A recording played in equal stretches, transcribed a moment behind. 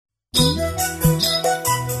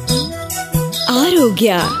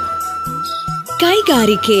ಆರೋಗ್ಯ,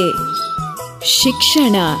 ಕೈಗಾರಿಕೆ,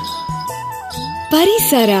 ಶಿಕ್ಷಣ,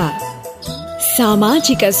 ಪರಿಸರ,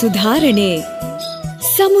 ಸಾಮಾಜಿಕ ಸುಧಾರಣೆ,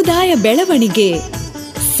 ಸಮುದಾಯ ಬೆಳವಣಿಗೆ,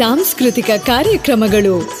 ಸಾಂಸ್ಕೃತಿಕ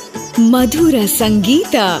ಕಾರ್ಯಕ್ರಮಗಳು, ಮಧುರ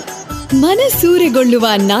ಸಂಗೀತ, ಮನಸೂರೆಗೊಳ್ಳುವ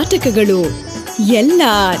ನಾಟಕಗಳು ಎಲ್ಲ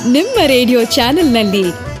ನಿಮ್ಮ ರೇಡಿಯೋ ಚಾನೆಲ್ನಲ್ಲಿ.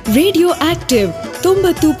 Radio active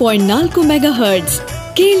 90.4 megahertz.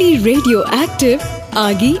 ಕೇಳಿ ರೇಡಿಯೋ ಆಕ್ಟಿವ್,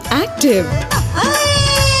 ಆಗಿ ಆಕ್ಟಿವ್.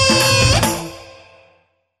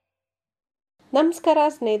 ನಮಸ್ಕಾರ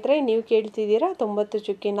ಸ್ನೇಹಿತರೆ, ನೀವು ಕೇಳ್ತಿದ್ದೀರಾ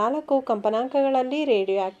 90.4 ಕಂಪನಾಂಕಗಳಲ್ಲಿ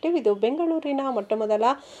ರೇಡಿಯೋ ಆಕ್ಟಿವ್. ಇದು ಬೆಂಗಳೂರಿನ ಮೊಟ್ಟಮೊದಲ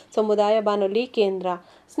ಸಮುದಾಯ ಬಾನುಲಿ ಕೇಂದ್ರ.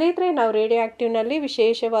 ಸ್ನೇಹಿತರೆ, ನಾವು ರೇಡಿಯೋ ಆಕ್ಟಿವ್ನಲ್ಲಿ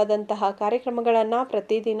ವಿಶೇಷವಾದಂತಹ ಕಾರ್ಯಕ್ರಮಗಳನ್ನು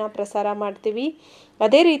ಪ್ರತಿದಿನ ಪ್ರಸಾರ ಮಾಡ್ತೀವಿ.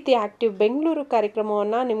 ಅದೇ ರೀತಿ ಆಕ್ಟಿವ್ ಬೆಂಗಳೂರು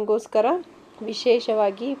ಕಾರ್ಯಕ್ರಮವನ್ನು ನಿಮಗೋಸ್ಕರ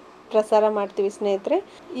ವಿಶೇಷವಾಗಿ ಪ್ರಸಾರ ಮಾಡ್ತೀವಿ ಸ್ನೇಹಿತರೆ.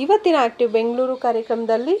 ಇವತ್ತಿನ ಆಕ್ಟಿವ್ ಬೆಂಗಳೂರು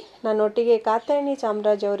ಕಾರ್ಯಕ್ರಮದಲ್ಲಿ ನನ್ನೊಟ್ಟಿಗೆ ಕಾತ್ಯಾಯಿನಿ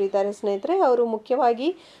ಚಾಮರಾಜ್ ಅವರಿದ್ದಾರೆ ಸ್ನೇಹಿತರೆ. ಅವರು ಮುಖ್ಯವಾಗಿ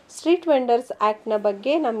ಸ್ಟ್ರೀಟ್ ವೆಂಡರ್ಸ್ ಆ್ಯಕ್ಟ್ನ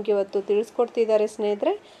ಬಗ್ಗೆ ನಮಗೆ ಇವತ್ತು ತಿಳಿಸ್ಕೊಡ್ತಿದ್ದಾರೆ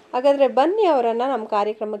ಸ್ನೇಹಿತರೆ. ಹಾಗಾದರೆ ಬನ್ನಿ ಅವರನ್ನು ನಮ್ಮ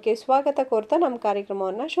ಕಾರ್ಯಕ್ರಮಕ್ಕೆ ಸ್ವಾಗತ ಕೋರ್ತಾ ನಮ್ಮ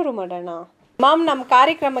ಕಾರ್ಯಕ್ರಮವನ್ನು ಶುರು ಮಾಡೋಣ. ಮ್ಯಾಮ್, ನಮ್ಮ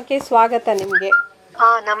ಕಾರ್ಯಕ್ರಮಕ್ಕೆ ಸ್ವಾಗತ ನಿಮಗೆ.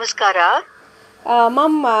 ನಮಸ್ಕಾರ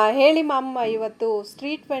ಮ್ಯಾಮ್. ಹೇಳಿ ಮ್ಯಾಮ್, ಇವತ್ತು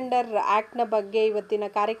ಸ್ಟ್ರೀಟ್ ವೆಂಡರ್ ಆ್ಯಕ್ಟ್ನ ಬಗ್ಗೆ ಇವತ್ತಿನ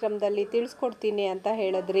ಕಾರ್ಯಕ್ರಮದಲ್ಲಿ ತಿಳಿಸ್ಕೊಡ್ತೀನಿ ಅಂತ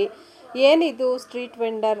ಹೇಳಿದ್ರಿ. ಏನಿದು ಸ್ಟ್ರೀಟ್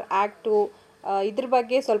ವೆಂಡರ್ ಆಕ್ಟು? ಇದ್ರ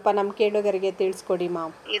ಬಗ್ಗೆ ಸ್ವಲ್ಪ ನಮ್ಮ ಕೇಳುಗರಿಗೆ ತಿಳಿಸ್ಕೊಡಿ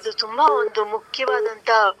ಮ್ಯಾಮ್. ಇದು ತುಂಬಾ ಒಂದು ಮುಖ್ಯವಾದಂತ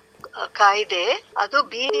ಕಾಯ್ದೆ. ಅದು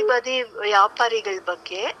ಬೀದಿ ಬದಿ ವ್ಯಾಪಾರಿಗಳ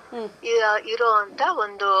ಬಗ್ಗೆ ಇರೋಂತ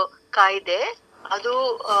ಒಂದು ಕಾಯ್ದೆ. ಅದು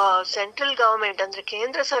ಸೆಂಟ್ರಲ್ ಗವರ್ಮೆಂಟ್ ಅಂದ್ರೆ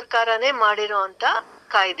ಕೇಂದ್ರ ಸರ್ಕಾರನೇ ಮಾಡಿರೋಂತ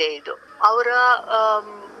ಕಾಯ್ದೆ. ಇದು ಅವರ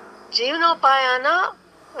ಜೀವನೋಪಾಯನ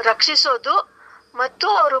ರಕ್ಷಿಸೋದು ಮತ್ತು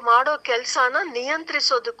ಅವರು ಮಾಡೋ ಕೆಲ್ಸಾನ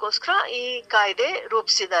ನಿಯಂತ್ರಿಸೋದಕ್ಕೋಸ್ಕರ ಈ ಕಾಯ್ದೆ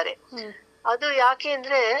ರೂಪಿಸಿದ್ದಾರೆ. ಅದು ಯಾಕೆ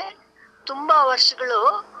ಅಂದ್ರೆ ತುಂಬಾ ವರ್ಷಗಳು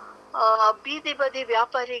ಬೀದಿ ಬದಿ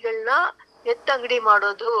ವ್ಯಾಪಾರಿಗಳನ್ನ ಎತ್ತಂಗಡಿ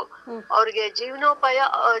ಮಾಡೋದು, ಅವ್ರಿಗೆ ಜೀವನೋಪಾಯ,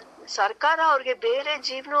 ಸರ್ಕಾರ ಅವ್ರಿಗೆ ಬೇರೆ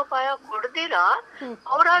ಜೀವನೋಪಾಯ ಕೊಡ್ದಿರ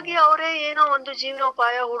ಅವರಾಗಿ ಅವರೇ ಏನೋ ಒಂದು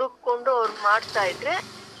ಜೀವನೋಪಾಯ ಹುಡುಕೊಂಡು ಅವ್ರು ಮಾಡ್ತಾ ಇದ್ರೆ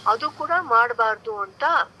ಅದು ಕೂಡ ಮಾಡಬಾರ್ದು ಅಂತ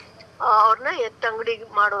ಅವ್ರನ್ನ ಎತ್ತಂಗಡಿ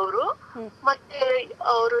ಮಾಡೋರು. ಮತ್ತೆ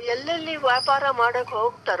ಅವರು ಎಲ್ಲೆಲ್ಲಿ ವ್ಯಾಪಾರ ಮಾಡಕ್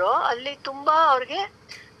ಹೋಗ್ತಾರೋ ಅಲ್ಲಿ ತುಂಬಾ ಅವ್ರಿಗೆ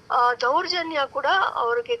ದೌರ್ಜನ್ಯ ಕೂಡ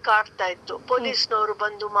ಅವ್ರಿಗೆ ಕಾಡ್ತಾ ಇತ್ತು. ಪೊಲೀಸ್ನವ್ರು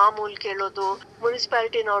ಬಂದು ಮಾಮೂಲ್ ಕೇಳೋದು,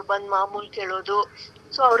 ಮುನ್ಸಿಪಾಲಿಟಿನವ್ರು ಬಂದು ಮಾಮೂಲ್ ಕೇಳೋದು.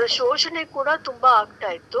 ಸೊ ಅವರ ಶೋಷಣೆ ಕೂಡ ತುಂಬಾ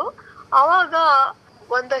ಆಗ್ತಾ ಇತ್ತು. ಅವಾಗ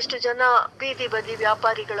ಒಂದಷ್ಟು ಜನ ಬೀದಿ ಬದಿ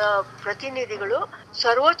ವ್ಯಾಪಾರಿಗಳ ಪ್ರತಿನಿಧಿಗಳು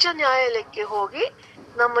ಸರ್ವೋಚ್ಚ ನ್ಯಾಯಾಲಯಕ್ಕೆ ಹೋಗಿ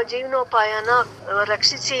ನಮ್ಮ ಜೀವನೋಪಾಯನ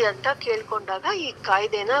ರಕ್ಷಿಸಿ ಅಂತ ಕೇಳ್ಕೊಂಡಾಗ ಈ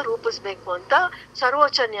ಕಾಯ್ದೆನ ರೂಪಿಸ್ಬೇಕು ಅಂತ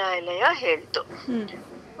ಸರ್ವೋಚ್ಚ ನ್ಯಾಯಾಲಯ ಹೇಳ್ತು.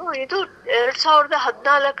 ಇದು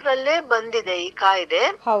 2014 ಬಂದಿದೆ ಈ ಕಾಯ್ದೆ.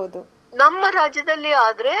 ಹೌದು. ನಮ್ಮ ರಾಜ್ಯದಲ್ಲಿ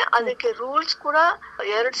ಆದ್ರೆ ಅದಕ್ಕೆ ರೂಲ್ಸ್ ಕೂಡ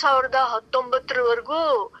 2019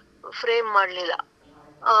 ಫ್ರೇಮ್ ಮಾಡ್ಲಿಲ್ಲ.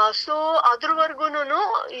 ಸೊ ಅದ್ರವರ್ಗುನು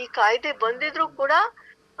ಈ ಕಾಯ್ದೆ ಬಂದಿದ್ರು ಕೂಡ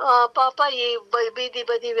ಪಾಪ ಈ ಬೀದಿ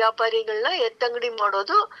ಬದಿ ವ್ಯಾಪಾರಿಗಳನ್ನ ಎತ್ತಂಗಡಿ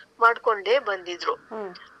ಮಾಡೋದು ಮಾಡ್ಕೊಂಡೇ ಬಂದಿದ್ರು.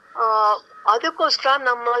 ಅದಕ್ಕೋಸ್ಕರ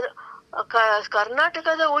ನಮ್ಮ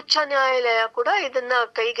ಕರ್ನಾಟಕದ ಉಚ್ಚ ನ್ಯಾಯಾಲಯ ಕೂಡ ಇದನ್ನ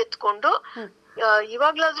ಕೈಗೆತ್ಕೊಂಡು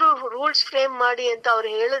ಇವಾಗ್ಲಾದ್ರೂ ರೂಲ್ಸ್ ಫ್ರೇಮ್ ಮಾಡಿ ಅಂತ ಅವ್ರು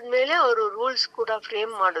ಹೇಳಿದ್ಮೇಲೆ ಅವರು ರೂಲ್ಸ್ ಕೂಡ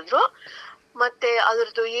ಫ್ರೇಮ್ ಮಾಡಿದ್ರು. ಮತ್ತೆ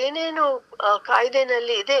ಅದ್ರದ್ದು ಏನೇನು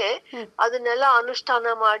ಕಾಯ್ದೆನಲ್ಲಿ ಇದೆ ಅದನ್ನೆಲ್ಲ ಅನುಷ್ಠಾನ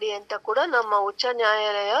ಮಾಡಿ ಅಂತ ಕೂಡ ನಮ್ಮ ಉಚ್ಚ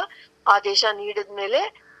ನ್ಯಾಯಾಲಯ ಆದೇಶ ನೀಡಿದ್ಮೇಲೆ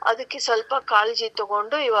ಅದಕ್ಕೆ ಸ್ವಲ್ಪ ಕಾಳಜಿ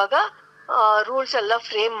ತಗೊಂಡು ಇವಾಗ ರೂಲ್ಸ್ ಎಲ್ಲ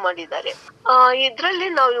ಫ್ರೇಮ್ ಮಾಡಿದ್ದಾರೆ. ಇದ್ರಲ್ಲಿ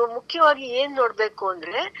ನಾವು ಮುಖ್ಯವಾಗಿ ಏನ್ ನೋಡ್ಬೇಕು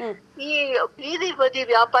ಅಂದ್ರೆ ಈ ಬೀದಿ ಬದಿ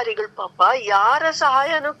ವ್ಯಾಪಾರಿಗಳು ಪಾಪ ಯಾರ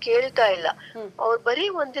ಸಹಾಯನೂ ಕೇಳ್ತಾ ಇಲ್ಲ. ಅವ್ರು ಬರೀ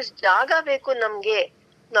ಒಂದಿಷ್ಟು ಜಾಗ ಬೇಕು ನಮ್ಗೆ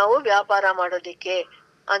ನಾವು ವ್ಯಾಪಾರ ಮಾಡೋದಿಕ್ಕೆ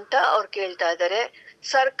ಅಂತ ಅವ್ರು ಕೇಳ್ತಾ ಇದ್ದಾರೆ.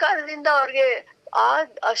 ಸರ್ಕಾರದಿಂದ ಅವ್ರಿಗೆ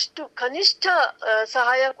ಅಷ್ಟು ಕನಿಷ್ಠ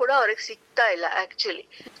ಸಹಾಯ ಕೂಡ ಅವ್ರಿಗೆ ಸಿಗ್ತಾ ಇಲ್ಲ. ಆಕ್ಚುಲಿ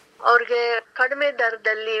ಅವ್ರಿಗೆ ಕಡಿಮೆ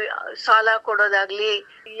ದರದಲ್ಲಿ ಸಾಲ ಕೊಡೋದಾಗ್ಲಿ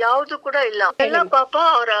ಯಾವ್ದು ಕೂಡ ಇಲ್ಲ. ಎಲ್ಲ ಪಾಪ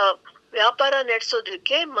ಅವರ ವ್ಯಾಪಾರ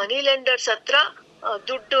ನಡೆಸೋದಕ್ಕೆ ಮನಿ ಲೆಂಡರ್ಸ್ ಹತ್ರ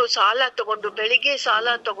ದುಡ್ಡು ಸಾಲ ತಗೊಂಡು, ಬೆಳಿಗ್ಗೆ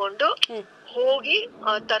ಸಾಲ ತಗೊಂಡು ಹೋಗಿ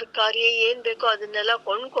ತರಕಾರಿ ಏನ್ ಬೇಕೋ ಅದನ್ನೆಲ್ಲ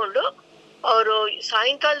ಕೊಂಡ್ಕೊಂಡು ಅವರು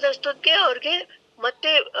ಸಾಯಂಕಾಲದಷ್ಟೊತ್ತಿಗೆ ಅವ್ರಿಗೆ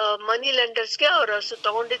ಮತ್ತೆ ಮನಿ ಲೆಂಡರ್ಸ್ಗೆ ಅವ್ರ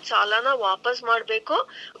ತಗೊಂಡಿದ್ ಸಾಲನ ವಾಪಸ್ ಮಾಡ್ಬೇಕು.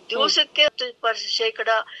 ದಿವಸಕ್ಕೆ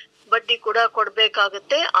 10% ಬಡ್ಡಿ ಕೂಡ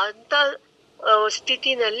ಕೊಡ್ಬೇಕಾಗತ್ತೆ. ಅಂತ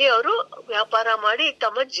ಸ್ಥಿತಿನಲ್ಲಿ ಅವರು ವ್ಯಾಪಾರ ಮಾಡಿ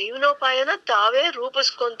ತಮ್ಮ ಜೀವನೋಪಾಯನ ತಾವೇ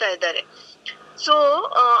ರೂಪಿಸ್ಕೊಂತ ಇದ್ದಾರೆ. ಸೊ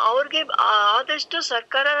ಅವ್ರಿಗೆ ಆದಷ್ಟು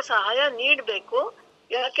ಸರ್ಕಾರ ಸಹಾಯ ನೀಡ್ಬೇಕು.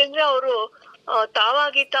 ಯಾಕೆಂದ್ರೆ ಅವರು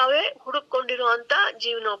ತಾವಾಗಿ ತಾವೇ ಹುಡುಕೊಂಡಿರುವಂತ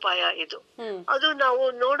ಜೀವನೋಪಾಯ ಇದು. ಅದು ನಾವು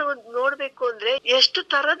ನೋಡ್ಬೇಕು ಅಂದ್ರೆ ಎಷ್ಟು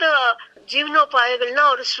ತರದ ಜೀವನೋಪಾಯಗಳನ್ನ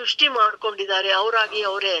ಅವರು ಸೃಷ್ಟಿ ಮಾಡ್ಕೊಂಡಿದ್ದಾರೆ ಅವರಾಗಿ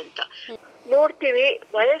ಅವರೇ ಅಂತ ನೋಡ್ತೀವಿ.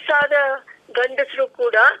 ವಯಸ್ಸಾದ ಗಂಡಸರು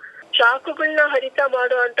ಕೂಡ ಚಾಕುಗಳನ್ನ ಹರಿತ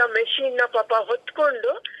ಮಾಡುವಂತ ಮೆಷಿನ್ ನ ಪಾಪ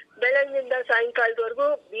ಹೊತ್ಕೊಂಡು ಬೆಳಗ್ಗಿನಿಂದ ಸಾಯಂಕಾಲದವರೆಗೂ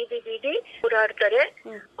ಬೀದಿ ಓಡಾಡ್ತಾರೆ.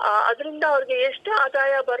 ಅದರಿಂದ ಅವ್ರಿಗೆ ಎಷ್ಟು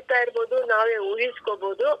ಆದಾಯ ಬರ್ತಾ ಇರ್ಬೋದು ನಾವೇ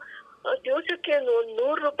ಊಹಿಸ್ಕೋಬಹುದು. ದಿವಸಕ್ಕೆ 100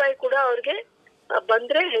 ರೂಪಾಯಿ ಕೂಡ ಅವ್ರಿಗೆ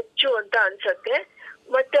ಬಂದ್ರೆ ಹೆಚ್ಚು ಅಂತ ಅನ್ಸತ್ತೆ.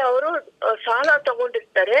 ಮತ್ತೆ ಅವರು ಸಾಲ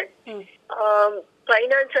ತಗೊಂಡಿರ್ತಾರೆ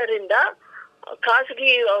ಫೈನಾನ್ಸರ್ ಇಂದ, ಖಾಸಗಿ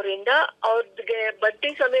ಅವರಿಂದ. ಅವ್ರಿಗೆ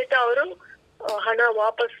ಬಡ್ಡಿ ಸಮೇತ ಅವರು ಹಣ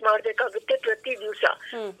ವಾಪಸ್ ಮಾಡ್ಬೇಕಾಗುತ್ತೆ ಪ್ರತಿ ದಿವಸ.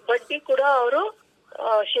 ಬಡ್ಡಿ ಕೂಡ ಅವರು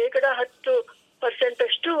 10%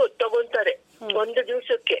 ಅಷ್ಟು ತಗೊಂತಾರೆ ಒಂದು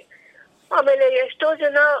ದಿವಸಕ್ಕೆ. ಆಮೇಲೆ ಎಷ್ಟೋ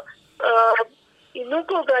ಜನ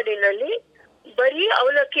ನೂಕು ಗಾಡಿನಲ್ಲಿ ಬರೀ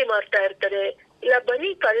ಅವಲಕ್ಕಿ ಮಾರ್ತಾ ಇರ್ತಾರೆ, ಇಲ್ಲ ಬರೀ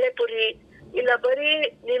ಕಳ್ಳೆಪುರಿ, ಇಲ್ಲ ಬರೀ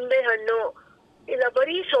ನಿಂಬೆ ಹಣ್ಣು, ಇಲ್ಲ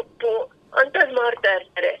ಬರೀ ಸೊಪ್ಪು ಅಂತ ಮಾರ್ತಾ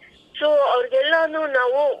ಇರ್ತಾರೆ. ಸೊ ಅವ್ರಿಗೆಲ್ಲಾನು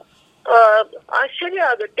ನಾವು ಆಶ್ಚರ್ಯ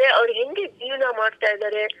ಆಗುತ್ತೆ ಅವ್ರು ಹೆಂಗೆ ಜೀವನ ಮಾಡ್ತಾ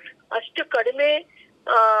ಇದ್ದಾರೆ. ಅಷ್ಟು ಕಡಿಮೆ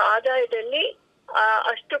ಆದಾಯದಲ್ಲಿ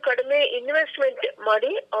ಅಷ್ಟು ಕಡಿಮೆ ಇನ್ವೆಸ್ಟ್ಮೆಂಟ್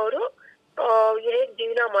ಮಾಡಿ ಅವರು ಹೇಗ್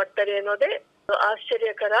ಜೀವನ ಮಾಡ್ತಾರೆ ಅನ್ನೋದೇ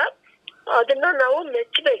ಆಶ್ಚರ್ಯಕರ. ಅದನ್ನ ನಾವು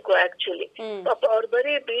ಮೆಚ್ಚಬೇಕು ಆಕ್ಚುಲಿ. ಪಾಪ ಅವ್ರು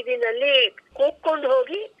ಬರೀ ಬೀದಿನಲ್ಲಿ ಕೂತ್ಕೊಂಡು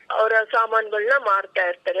ಹೋಗಿ ಅವರ ಸಾಮಾನುಗಳನ್ನ ಮಾರ್ತಾ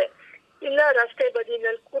ಇರ್ತಾರೆ, ಇಲ್ಲ ರಸ್ತೆ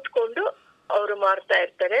ಬದಿನಲ್ಲಿ ಕೂತ್ಕೊಂಡು ಅವರು ಮಾರ್ತಾ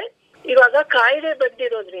ಇರ್ತಾರೆ. ಇವಾಗ ಕಾಯ್ದೆ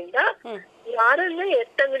ಬಂದಿರೋದ್ರಿಂದ ಯಾರನ್ನ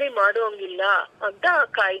ಎತ್ತಂಗಡಿ ಮಾಡೋಂಗಿಲ್ಲ ಅಂತ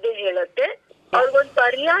ಕಾಯ್ದೆ ಹೇಳುತ್ತೆ. ಅವ್ರಿಗೊಂದ್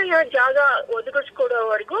ಪರ್ಯಾಯ ಜಾಗ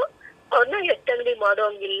ಒದಗಿಸ್ಕೊಡೋವರೆಗೂ ಅವ್ರನ್ನ ಎತ್ತಂಗಡಿ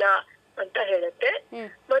ಮಾಡೋಂಗಿಲ್ಲ ಅಂತ ಹೇಳುತ್ತೆ.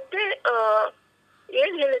 ಮತ್ತೆ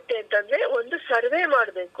ಏನ್ ಹೇಳುತ್ತೆ ಅಂತಂದ್ರೆ ಒಂದು ಸರ್ವೆ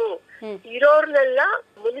ಮಾಡ್ಬೇಕು, ಇರೋರ್ನೆಲ್ಲ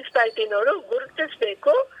ಮುನ್ಸಿಪಾಲಿಟಿನವರು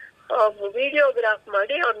ಗುರುತಿಸ್ಬೇಕು, ವಿಡಿಯೋಗ್ರಾಫ್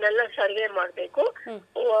ಮಾಡಿ ಅವ್ರನ್ನೆಲ್ಲ ಸರ್ವೆ ಮಾಡ್ಬೇಕು,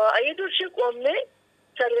 5 ವರ್ಷಕ್ಕೊಮ್ಮೆ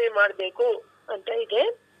ಸರ್ವೆ ಮಾಡ್ಬೇಕು ಅಂತ ಇದೆ.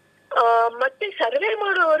 ಮತ್ತೆ ಸರ್ವೆ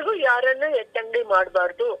ಮಾಡೋವರೆಗೂ ಯಾರನ್ನ ಎತ್ತಂಗಡಿ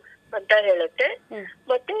ಮಾಡಬಾರ್ದು ಅಂತ ಹೇಳುತ್ತೆ.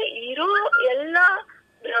 ಮತ್ತೆ ಇರೋ ಎಲ್ಲಾ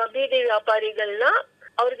ಬೀದಿ ವ್ಯಾಪಾರಿಗಳನ್ನ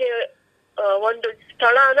ಅವ್ರಿಗೆ ಒಂದು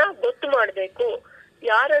ಸ್ಥಳನ ಗೊತ್ತು ಮಾಡ್ಬೇಕು,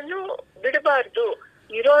 ಯಾರನ್ನು ಬಿಡಬಾರ್ದು,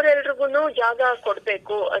 ಇರೋರೆಲ್ರಿಗೂ ಜಾಗ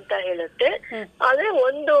ಕೊಡ್ಬೇಕು ಅಂತ ಹೇಳುತ್ತೆ. ಆದ್ರೆ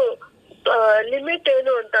ಒಂದು ಲಿಮಿಟ್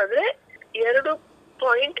ಏನು ಅಂತಂದ್ರೆ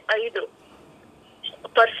 2.5%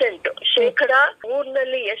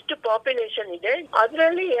 ಊರ್ನಲ್ಲಿ ಎಷ್ಟು ಪಾಪ್ಯುಲೇಷನ್ ಇದೆ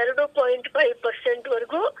ಅದ್ರಲ್ಲಿ 2.5%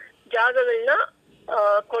 ವರೆಗೂ ಜಾಗಗಳನ್ನ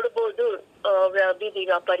ಕೊಡ್ಬೋದು ಬೀದಿ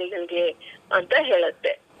ವ್ಯಾಪಾರಿಗಳಿಗೆ ಅಂತ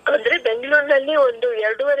ಹೇಳುತ್ತೆ. ಅಂದ್ರೆ ಬೆಂಗಳೂರಿನಲ್ಲಿ ಒಂದು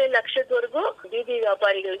 2.5 ಲಕ್ಷದವರೆಗೂ ಬೀದಿ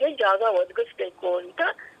ವ್ಯಾಪಾರಿಗಳಿಗೆ ಜಾಗ ಒದಗಿಸ್ಬೇಕು ಅಂತ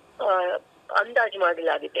ಅಂದಾಜು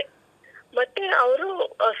ಮಾಡಲಾಗಿದೆ. ಮತ್ತೆ ಅವರು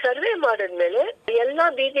ಸರ್ವೆ ಮಾಡಿದ್ಮೇಲೆ ಎಲ್ಲಾ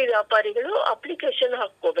ಬೀದಿ ವ್ಯಾಪಾರಿಗಳು ಅಪ್ಲಿಕೇಶನ್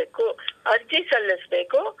ಹಾಕೋಬೇಕು, ಅರ್ಜಿ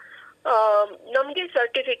ಸಲ್ಲಿಸ್ಬೇಕು. ನಮ್ಗೆ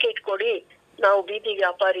ಸರ್ಟಿಫಿಕೇಟ್ ಕೊಡಿ, ನಾವು ಬೀದಿ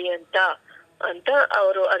ವ್ಯಾಪಾರಿ ಅಂತ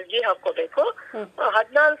ಅವರು ಅರ್ಜಿ ಹಾಕೋಬೇಕು.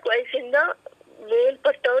 14 ವಯಸ್ಸಿಂದ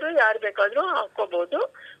ಮೇಲ್ಪಟ್ಟವರು ಯಾರು ಬೇಕಾದ್ರೂ ಹಾಕೋಬಹುದು.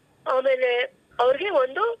 ಆಮೇಲೆ ಅವ್ರಿಗೆ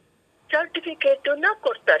ಒಂದು ಸರ್ಟಿಫಿಕೇಟ್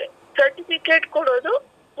ಕೊಡ್ತಾರೆ. ಸರ್ಟಿಫಿಕೇಟ್ ಕೊಡೋದು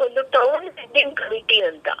ಒಂದು ಟೌನ್ ವೆಂಡಿಂಗ್ ಕಮಿಟಿ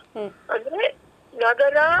ಅಂತ, ಅಂದ್ರೆ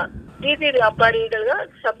ನಗರ ಬೀದಿ ವ್ಯಾಪಾರಿಗಳ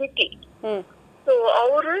ಸಮಿತಿ. ಸೊ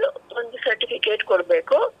ಅವರು ಒಂದು ಸರ್ಟಿಫಿಕೇಟ್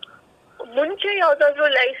ಕೊಡ್ಬೇಕು. ಮುಂಚೆ ಯಾವ್ದಾದ್ರು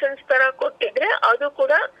ಲೈಸೆನ್ಸ್ ತರ ಕೊಟ್ಟಿದ್ರೆ ಅದು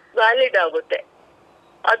ಕೂಡ ವ್ಯಾಲಿಡ್ ಆಗುತ್ತೆ,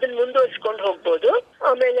 ಅದನ್ನ ಮುಂದುವರ್ಸ್ಕೊಂಡು ಹೋಗ್ಬೋದು.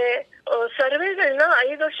 ಆಮೇಲೆ ಸರ್ವೆಗಳನ್ನ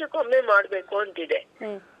 5 ವರ್ಷಕ್ಕೊಮ್ಮೆ ಮಾಡ್ಬೇಕು ಅಂತಿದೆ.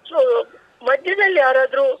 ಸೊ ಮಧ್ಯದಲ್ಲಿ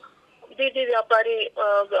ಯಾರಾದ್ರೂ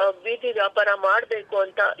ಬೀದಿ ವ್ಯಾಪಾರ ಮಾಡ್ಬೇಕು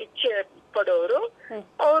ಅಂತ ಇಚ್ಛೆ ಪಡೋರು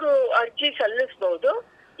ಅವರು ಅರ್ಜಿ ಸಲ್ಲಿಸಬಹುದು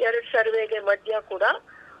 2 ಸರ್ವೆಗೆ ಮಧ್ಯ ಕೂಡ.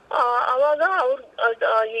 ಅವಾಗ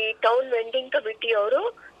ಈ ಟೌನ್ ವೆಂಡಿಂಗ್ ಕಮಿಟಿ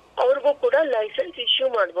ಅವ್ರಿಗೂ ಕೂಡ ಲೈಸೆನ್ಸ್ ಇಶ್ಯೂ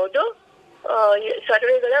ಮಾಡ್ಬೋದು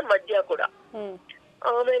ಸರ್ವೆಗಳ ಮಧ್ಯ ಕೂಡ.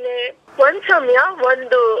 ಆಮೇಲೆ ಒಂದ್ ಸಮಯ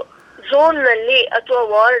ಒಂದು ಝೋನ್ ನಲ್ಲಿ ಅಥವಾ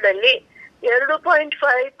ವಾರ್ಡ್ ಅಲ್ಲಿ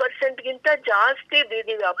 2.5% ಗಿಂತ ಜಾಸ್ತಿ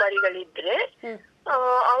ಬೀದಿ ವ್ಯಾಪಾರಿಗಳಿದ್ರೆ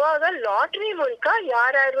ಅವಾಗ ಲಾಟ್ರಿ ಮೂಲಕ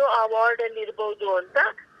ಯಾರ್ಯಾರು ಆ ವಾರ್ಡ್ ಅಲ್ಲಿ ಇರ್ಬೋದು ಅಂತ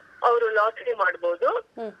ಅವರು ಲಾಟ್ರಿ ಮಾಡ್ಬೋದು.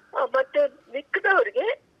 ಮತ್ತೆ ಮಿಕ್ಕದವ್ರಿಗೆ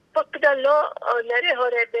ಪಕ್ಕದಲ್ಲೋ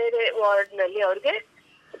ನೆರೆಹೊರೆ ಬೇರೆ ವಾರ್ಡ್ ನಲ್ಲಿ ಅವ್ರಿಗೆ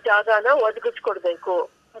ಜಾಗನ ಒದಗಿಸ್ಕೊಡ್ಬೇಕು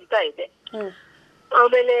ಅಂತ ಇದೆ.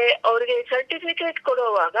 ಆಮೇಲೆ ಅವ್ರಿಗೆ ಸರ್ಟಿಫಿಕೇಟ್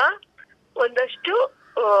ಕೊಡುವಾಗ ಒಂದಷ್ಟು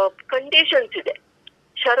ಕಂಡೀಷನ್ಸ್ ಇದೆ,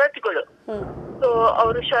 ಷರತ್ತುಗಳು. ಸೊ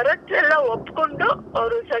ಅವರು ಷರತ್ತೆಲ್ಲ ಒಪ್ಕೊಂಡು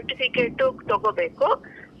ಅವರು ಸರ್ಟಿಫಿಕೇಟ್ ತಗೋಬೇಕು.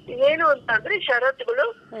 ಏನು ಅಂತಂದ್ರೆ ಷರತ್ತುಗಳು,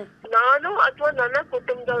 ನಾನು ಅಥವಾ ನನ್ನ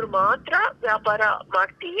ಕುಟುಂಬದವ್ರು ಮಾತ್ರ ವ್ಯಾಪಾರ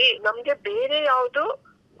ಮಾಡ್ತೀವಿ, ನಮ್ಗೆ ಬೇರೆ ಯಾವ್ದು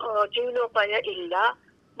ಜೀವನೋಪಾಯ ಇಲ್ಲ.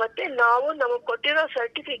 ಮತ್ತೆ ನಾವು ನಮಗ್ ಕೊಟ್ಟಿರೋ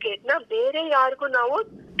ಸರ್ಟಿಫಿಕೇಟ್ ನ ಬೇರೆ ಯಾರಿಗೂ ನಾವು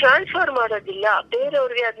ಟ್ರಾನ್ಸ್ಫರ್ ಮಾಡೋದಿಲ್ಲ,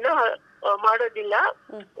 ಬೇರೆಯವ್ರಿಗೆ ಅದನ್ನ ಮಾಡೋದಿಲ್ಲ.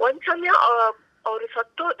 ಒಂದ್ ಸಮಯ ಅವ್ರು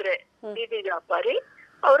ಸತ್ತೋದ್ರೆ ಬೀದಿ ವ್ಯಾಪಾರಿ,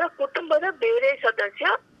 ಅವರ ಕುಟುಂಬದ ಬೇರೆ ಸದಸ್ಯ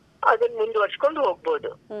ಅದನ್ನ ಮುಂದುವರ್ಸ್ಕೊಂಡು ಹೋಗ್ಬೋದು.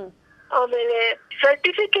 ಆಮೇಲೆ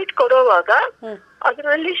ಸರ್ಟಿಫಿಕೇಟ್ ಕೊಡುವಾಗ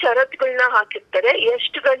ಅದರಲ್ಲಿ ಷರತ್ತುಗಳನ್ನ ಹಾಕಿರ್ತಾರೆ,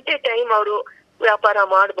 ಎಷ್ಟು ಗಂಟೆ ಟೈಮ್ ಅವರು ವ್ಯಾಪಾರ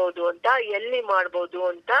ಮಾಡ್ಬೋದು ಅಂತ, ಎಲ್ಲಿ ಮಾಡ್ಬೋದು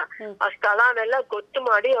ಅಂತ, ಆ ಸ್ಥಳನೆಲ್ಲ ಗೊತ್ತು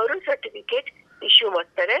ಮಾಡಿ ಅವರು ಸರ್ಟಿಫಿಕೇಟ್ ಇಶ್ಯೂ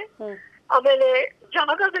ಮಾಡ್ತಾರೆ. ಆಮೇಲೆ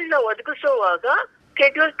ಜಾಗಗಳನ್ನ ಒದಗಿಸುವಾಗ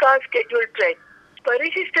ಶೆಡ್ಯೂಲ್ ಕಾಸ್ಟ್, ಶೆಡ್ಯೂಲ್ ಟ್ರೈಬ್,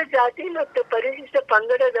 ಪರಿಶಿಷ್ಟ ಜಾತಿ ಮತ್ತು ಪರಿಶಿಷ್ಟ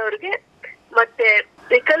ಪಂಗಡದವ್ರಿಗೆ, ಮತ್ತೆ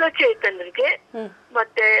ವಿಕಲಚೇತನರಿಗೆ,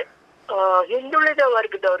 ಮತ್ತೆ ಹಿಂದುಳಿದ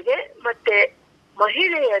ವರ್ಗದವ್ರಿಗೆ, ಮತ್ತೆ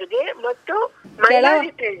ಮಹಿಳೆಯರಿಗೆ ಮತ್ತು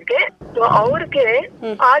ಮೈನಾರಿಟೀಸ್ಗೆ ಅವ್ರಿಗೆ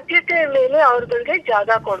ಆದ್ಯತೆ ಮೇಲೆ ಅವ್ರಗಳಿಗೆ ಜಾಗ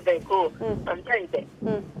ಕೊಡ್ಬೇಕು ಅಂತ ಇದೆ.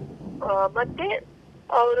 ಮತ್ತೆ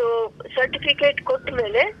ಅವರು ಸರ್ಟಿಫಿಕೇಟ್ ಕೊಟ್ಟ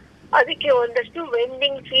ಮೇಲೆ ಅದಕ್ಕೆ ಒಂದಷ್ಟು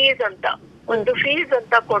ವೆಂಡಿಂಗ್ ಫೀಸ್ ಅಂತ ಒಂದು ಫೀಸ್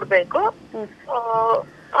ಅಂತ ಕೊಡ್ಬೇಕು.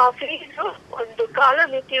 ಆ ಫೀಸ್ ಒಂದು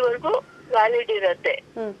ಕಾಲಮಿತಿವರೆಗೂ ವ್ಯಾಲಿಡ್ ಇರತ್ತೆ.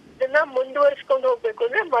 ಇದನ್ನ ಮುಂದುವರಿಸ್ಕೊಂಡು ಹೋಗ್ಬೇಕು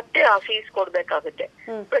ಅಂದ್ರೆ ಮತ್ತೆ ಆ ಫೀಸ್ ಕೊಡ್ಬೇಕಾಗುತ್ತೆ.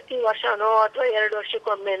 ಪ್ರತಿ ವರ್ಷನೋ ಅಥವಾ 2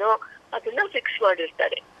 ವರ್ಷಕ್ಕೊಮ್ಮೆನೋ ಅದನ್ನ ಫಿಕ್ಸ್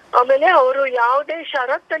ಮಾಡಿರ್ತಾರೆ. ಆಮೇಲೆ ಅವರು ಯಾವುದೇ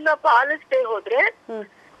ಷರತ್ತನ್ನ ಪಾಲಿಸದೆ ಹೋದ್ರೆ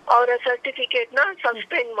ಅವರ ಸರ್ಟಿಫಿಕೇಟ್ ನ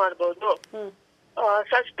ಸಸ್ಪೆಂಡ್ ಮಾಡ್ಬೋದು.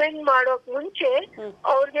 ಸಸ್ಪೆಂಡ್ ಮಾಡೋಕ್ ಮುಂಚೆ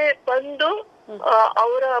ಅವ್ರಿಗೆ ಬಂದು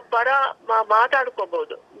ಅವರ ಪರ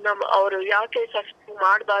ಮಾತಾಡ್ಕೋಬಹುದು. ಅವರು ಯಾಕೆ ಸಸ್ಪೆಂಡ್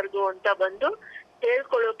ಮಾಡಬಾರ್ದು ಅಂತ ಬಂದು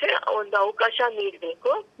ಹೇಳ್ಕೊಳ್ಳೋಕೆ ಒಂದು ಅವಕಾಶ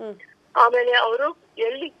ನೀಡ್ಬೇಕು. ಆಮೇಲೆ ಅವರು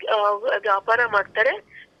ಎಲ್ಲಿ ವ್ಯಾಪಾರ ಮಾಡ್ತಾರೆ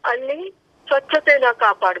ಅಲ್ಲಿ ಸ್ವಚ್ಛತೆನ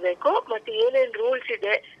ಕಾಪಾಡ್ಬೇಕು. ಮತ್ತೆ ಏನೇನ್ ರೂಲ್ಸ್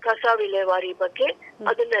ಇದೆ ಕಸ ವಿಲೇವಾರಿ ಬಗ್ಗೆ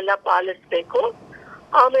ಅದನ್ನೆಲ್ಲ ಪಾಲಿಸ್ಬೇಕು.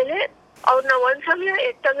 ಆಮೇಲೆ ಅವ್ರನ್ನ ಒಂದ್ಸಲ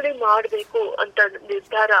ಎತ್ತಂಗಡಿ ಮಾಡ್ಬೇಕು ಅಂತ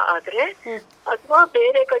ನಿರ್ಧಾರ ಆದ್ರೆ ಅಥವಾ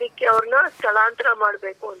ಬೇರೆ ಕಡೆಗೆ ಅವ್ರನ್ನ ಸ್ಥಳಾಂತರ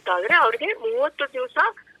ಮಾಡ್ಬೇಕು ಅಂತ ಆದ್ರೆ ಅವ್ರಿಗೆ 30 ದಿವಸ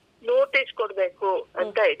ನೋಟಿಸ್ ಕೊಡ್ಬೇಕು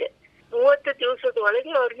ಅಂತ ಇದೆ. 30 ದಿವಸದ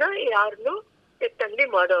ಒಳಗೆ ಅವ್ರನ್ನ ಯಾರನ್ನು ಎತ್ತಂಗಡಿ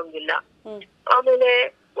ಮಾಡೋಂಗಿಲ್ಲ. ಆಮೇಲೆ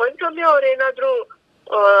ಒಂದ್ಸಲ ಅವ್ರೇನಾದ್ರೂ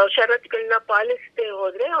ಷರತ್ತುಗಳನ್ನ ಪಾಲಿಸದೆ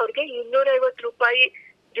ಹೋದ್ರೆ ಅವ್ರಿಗೆ 250 ರೂಪಾಯಿ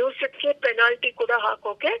ದಿವಸಕ್ಕೆ ಪೆನಾಲ್ಟಿ ಕೂಡ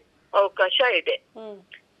ಹಾಕೋಕೆ ಅವಕಾಶ ಇದೆ.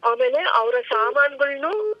 ಆಮೇಲೆ ಅವರ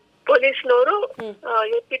ಸಾಮಾನುಗಳನ್ನು ಪೊಲೀಸ್ನವರು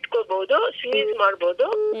ಎತ್ತಿಟ್ಕೋಬಹುದು, ಸೀಸ್ ಮಾಡ್ಬೋದು.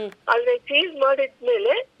 ಆದ್ರೆ ಸೀಸ್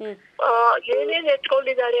ಮಾಡಿದ್ಮೇಲೆ ಏನೇನ್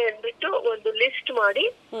ಎತ್ಕೊಂಡಿದ್ದಾರೆ ಅಂದ್ಬಿಟ್ಟು ಒಂದು ಲಿಸ್ಟ್ ಮಾಡಿ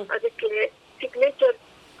ಅದಕ್ಕೆ ಸಿಗ್ನೇಚರ್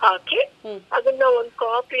ಹಾಕಿ ಅದನ್ನ ಒಂದು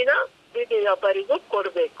ಕಾಪಿನ ಬೀದಿ ವ್ಯಾಪಾರಿಗೂ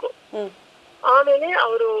ಕೊಡ್ಬೇಕು. ಆಮೇಲೆ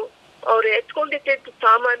ಅವ್ರು ಎತ್ಕೊಂಡಿದ್ದ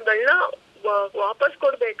ಸಾಮಾನುಗಳನ್ನ ವಾಪಸ್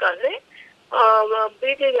ಕೊಡ್ಬೇಕಾದ್ರೆ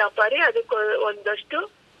ಬೀದಿ ವ್ಯಾಪಾರಿ ಅದಕ್ಕೆ ಒಂದಷ್ಟು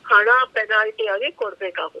ಹಣ ಪೆನಾಲ್ಟಿ ಆಗಿ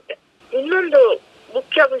ಕೊಡ್ಬೇಕಾಗುತ್ತೆ. ಇನ್ನೊಂದು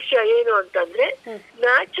ಮುಖ್ಯ ವಿಷಯ ಏನು ಅಂತಂದ್ರೆ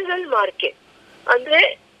ನ್ಯಾಚುರಲ್ ಮಾರ್ಕೆಟ್ ಅಂದ್ರೆ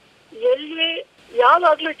ಎಲ್ಲಿ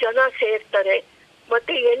ಯಾವಾಗ್ಲೂ ಜನ ಸೇರ್ತಾರೆ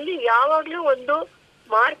ಮತ್ತೆ ಎಲ್ಲಿ ಯಾವಾಗ್ಲೂ ಒಂದು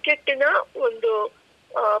ಮಾರ್ಕೆಟಿನ ಒಂದು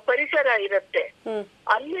ಪರಿಸರ ಇರುತ್ತೆ,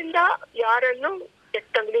 ಅಲ್ಲಿಂದ ಯಾರನ್ನು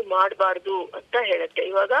ಎತ್ತಂಗಡಿ ಮಾಡಬಾರ್ದು ಅಂತ ಹೇಳುತ್ತೆ.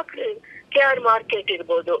 ಇವಾಗ KR ಮಾರ್ಕೆಟ್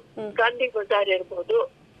ಇರ್ಬೋದು, ಗಾಂಧಿ ಬಜಾರ್ ಇರ್ಬೋದು,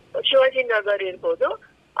 ಶಿವಾಜಿನಗರ್ ಇರ್ಬೋದು,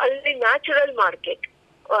 ಅಲ್ಲಿ ನ್ಯಾಚುರಲ್ ಮಾರ್ಕೆಟ್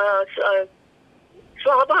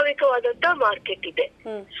ಸ್ವಾಭಾವಿಕವಾದಂತ ಮಾರ್ಕೆಟ್ ಇದೆ.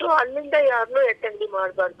 ಸೊ ಅಲ್ಲಿಂದ ಯಾರನ್ನೂ ಎತ್ತಂಗಡಿ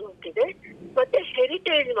ಮಾಡಬಾರ್ದು ಅಂತಿದೆ. ಮತ್ತೆ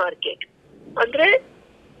ಹೆರಿಟೇಜ್ ಮಾರ್ಕೆಟ್ ಅಂದ್ರೆ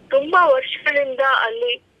ತುಂಬಾ ವರ್ಷಗಳಿಂದ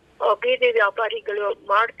ಅಲ್ಲಿ ಬೀದಿ ವ್ಯಾಪಾರಿಗಳು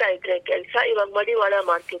ಮಾಡ್ತಾ ಇದ್ರೆ ಕೆಲಸ. ಇವಾಗ ಮಡಿವಾಳ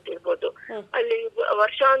ಮಾರ್ಕೆಟ್ ಇರ್ಬೋದು, ಅಲ್ಲಿ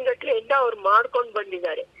ವರ್ಷಾಂಗಟ್ಲೆಯಿಂದ ಅವ್ರು ಮಾಡ್ಕೊಂಡ್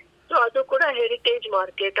ಬಂದಿದ್ದಾರೆ. ಸೊ ಅದು ಕೂಡ ಹೆರಿಟೇಜ್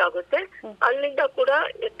ಮಾರ್ಕೆಟ್ ಆಗುತ್ತೆ. ಅಲ್ಲಿಂದ ಕೂಡ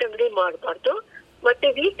ಎತ್ತಂಗಡಿ ಮಾಡಬಾರ್ದು. ಮತ್ತೆ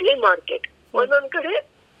ವೀಕ್ಲಿ ಮಾರ್ಕೆಟ್ ಒಂದೊಂದ್ ಕಡೆ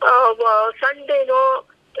ಸಂಡೇನೋ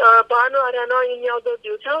ಭಾನುವಾರನೋ ಇನ್ಯಾವುದೋ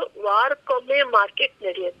ದಿವಸ ವಾರಕ್ಕೊಮ್ಮೆ ಮಾರ್ಕೆಟ್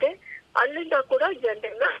ನಡೆಯುತ್ತೆ. ಅಲ್ಲಿಂದ ಕೂಡ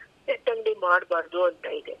ಜನರನ್ನ ಎತ್ತಂಗಡಿ ಮಾಡಬಾರ್ದು ಅಂತ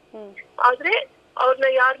ಇದೆ. ಆದ್ರೆ ಅವ್ರನ್ನ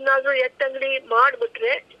ಯಾರನ್ನಾದ್ರೂ ಎತ್ತಂಗಡಿ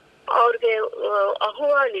ಮಾಡ್ಬಿಟ್ರೆ ಅವ್ರಿಗೆ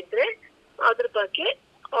ಅಹವಾಲಿದ್ರೆ ಅದ್ರ ಬಗ್ಗೆ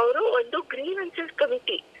ಅವರು ಒಂದು ಗ್ರೀವೆನ್ಸಸ್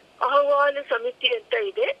ಕಮಿಟಿ, ಅಹವಾಲು ಸಮಿತಿ ಅಂತ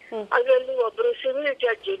ಇದೆ. ಅದರಲ್ಲಿ ಒಬ್ರು ಸಿವಿಲ್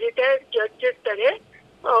ಜಡ್ಜ್, ರಿಟೈರ್ಡ್ ಜಡ್ಜ್ ಇರ್ತಾರೆ.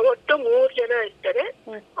 ಒಟ್ಟು 3 ಜನ ಇರ್ತಾರೆ.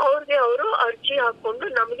 ಅವ್ರಿಗೆ ಅವರು ಅರ್ಜಿ ಹಾಕೊಂಡು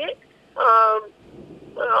ನಮ್ಗೆ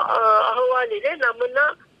ಅಹವಾಲಿದೆ, ನಮ್ಮನ್ನ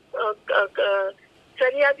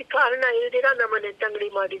ಸರಿಯಾದ ಕಾರಣ ಇಲ್ದಿರ ನಮ್ಮನ್ನ ಎತ್ತಂಗಡಿ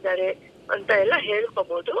ಮಾಡಿದ್ದಾರೆ ಅಂತ ಎಲ್ಲ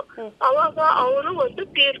ಹೇಳ್ಕೋಬಹುದು. ಅವಾಗ ಅವರು ಒಂದು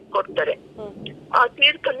ತೀರ್ಪು ಕೊಡ್ತಾರೆ. ಆ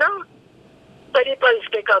ತೀರ್ಪನ್ನ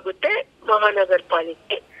ಪರಿಪಾಲಿಸ್ಬೇಕಾಗುತ್ತೆ ಮಹಾನಗರ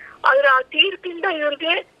ಪಾಲಿಕೆ. ಆದ್ರೆ ಆ ತೀರ್ಪಿಂದ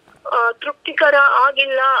ಇವ್ರಿಗೆ ತೃಪ್ತಿಕರ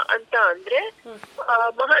ಆಗಿಲ್ಲ ಅಂತ ಅಂದ್ರೆ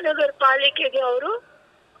ಮಹಾನಗರ ಪಾಲಿಕೆಗೆ ಅವರು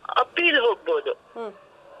ಅಪೀಲ್ ಹೋಗ್ಬೋದು.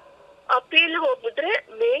 ಅಪೀಲ್ ಹೋಗಿದ್ರೆ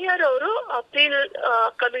ಮೇಯರ್ ಅವರು ಅಪೀಲ್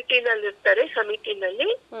ಕಮಿಟಿನಲ್ಲಿ ಇರ್ತಾರೆ, ಸಮಿತಿನಲ್ಲಿ.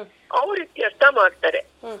 ಅವ್ರು ಇತ್ಯರ್ಥ ಮಾಡ್ತಾರೆ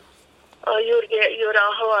ಇವರ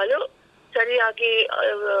ಅಹವಾಲು ಸರಿಯಾಗಿ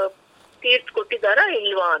ತೀರ್ಪು ಕೊಟ್ಟಿದಾರಾ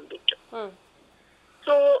ಇಲ್ವಾ ಅಂದ್ಬಿಟ್ಟು.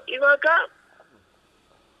 ಸೊ ಇವಾಗ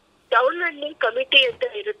ಟೌನ್ ವೆಂಡಿಂಗ್ ಕಮಿಟಿ ಅಂತ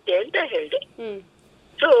ಇರುತ್ತೆ ಅಂತ ಹೇಳಿದೆ.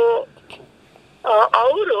 ಸೊ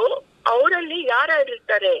ಅವರಲ್ಲಿ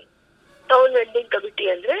ಯಾರ್ಯಾರಿರ್ತಾರೆ ಟೌನ್ ವೆಂಡಿಂಗ್ ಕಮಿಟಿ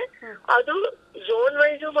ಅಂದ್ರೆ ಅದು ಝೋನ್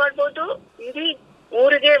ವೈಸ್ ಮಾಡ್ಬೋದು, ಇಡೀ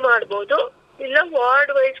ಊರಿಗೆ ಮಾಡ್ಬೋದು, ಇಲ್ಲ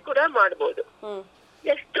ವಾರ್ಡ್ ವೈಸ್ ಕೂಡ ಮಾಡ್ಬೋದು.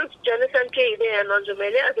 ಎಷ್ಟು ಜನಸಂಖ್ಯೆ ಇದೆ ಅನ್ನೋದ್ರ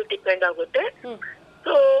ಮೇಲೆ ಅದು ಡಿಪೆಂಡ್ ಆಗುತ್ತೆ.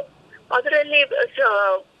 ಸೊ ಅದರಲ್ಲಿ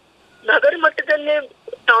ನಗರ ಮಟ್ಟದಲ್ಲೇ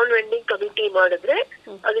ಟೌನ್ ವೆಂಡಿಂಗ್ ಕಮಿಟಿ ಮಾಡಿದ್ರೆ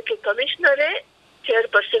ಅದಕ್ಕೆ ಕಮಿಷನರೇ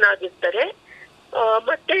ಚೇರ್ಪರ್ಸನ್ ಆಗಿರ್ತಾರೆ.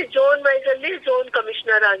 ಮತ್ತೆ ಝೋನ್ ವೈಸ್ ಅಲ್ಲಿ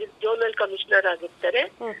ಝೋನಲ್ ಕಮಿಷನರ್ ಆಗಿರ್ತಾರೆ.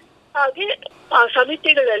 ಹಾಗೆ ಆ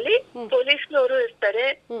ಸಮಿತಿಗಳಲ್ಲಿ ಪೊಲೀಸ್ನವರು ಇರ್ತಾರೆ.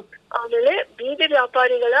 ಆಮೇಲೆ ಬೀದಿ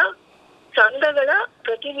ವ್ಯಾಪಾರಿಗಳ ಸಂಘಗಳ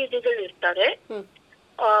ಪ್ರತಿನಿಧಿಗಳು ಇರ್ತಾರೆ.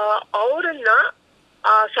 ಅವರನ್ನ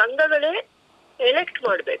ಆ ಸಂಘಗಳೇ ಎಲೆಕ್ಟ್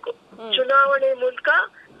ಮಾಡ್ಬೇಕು. ಚುನಾವಣೆ ಮೂಲಕ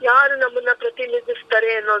ಯಾರು ನಮ್ಮನ್ನ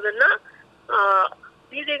ಪ್ರತಿನಿಧಿಸ್ತಾರೆ ಅನ್ನೋದನ್ನ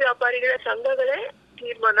ಬೀದಿ ವ್ಯಾಪಾರಿಗಳ ಸಂಘಗಳೇ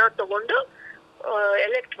ತೀರ್ಮಾನ ತಗೊಂಡು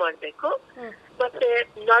ಎಲೆಕ್ಟ್ ಮಾಡ್ಬೇಕು. ಮತ್ತೆ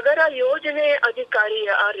ನಗರ ಯೋಜನೆ ಅಧಿಕಾರಿ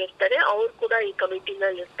ಯಾರು ಇರ್ತಾರೆ ಅವ್ರು ಕೂಡ ಈ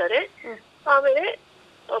ಕಮಿಟಿನಲ್ಲಿ ಇರ್ತಾರೆ. ಆಮೇಲೆ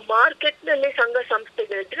ಮಾರ್ಕೆಟ್ ನಲ್ಲಿ ಸಂಘ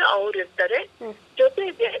ಸಂಸ್ಥೆಗಳಿದ್ರೆ ಅವ್ರು ಇರ್ತಾರೆ.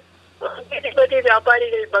 ಜೊತೆಗೆ ಬೀದಿ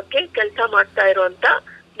ವ್ಯಾಪಾರಿಗಳ ಬಗ್ಗೆ ಕೆಲಸ ಮಾಡ್ತಾ ಇರುವಂತ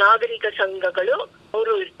ನಾಗರಿಕ ಸಂಘಗಳು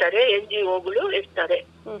ಅವರು ಇರ್ತಾರೆ, NGOಗಳು ಇರ್ತಾರೆ.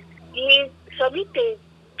 ಈ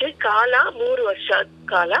ಸಮಿತಿಗೆ ಕಾಲ 3 ವರ್ಷ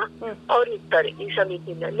ಕಾಲ ಅವ್ರು ಇರ್ತಾರೆ ಈ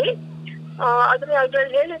ಸಮಿತಿನಲ್ಲಿ.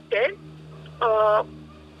 ಅದ್ರಲ್ಲಿ ಹೇಳುತ್ತೆ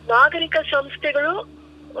ನಾಗರಿಕ ಸಂಸ್ಥೆಗಳು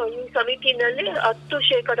ಈ ಸಮಿತಿನಲ್ಲಿ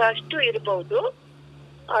 10% ಅಷ್ಟು ಇರಬಹುದು.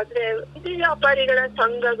 ಆದ್ರೆ ಬೀದಿ ವ್ಯಾಪಾರಿಗಳ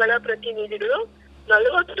ಸಂಘಗಳ ಪ್ರತಿನಿಧಿಗಳು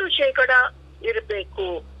 40% ಇರಬೇಕು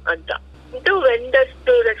ಅಂತ. ಇದು ವೆಂಡರ್ಸ್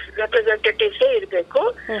ರೆಪ್ರೆಸೆಂಟೇಟಿವ್ಸ್ ಇರ್ಬೇಕು.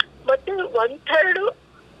 ಮತ್ತೆ 1/3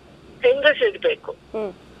 ಹೆಂಗಸ್ ಇರ್ಬೇಕು.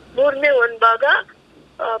 1/3 ಭಾಗ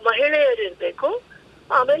ಮಹಿಳೆಯರು ಇರ್ಬೇಕು.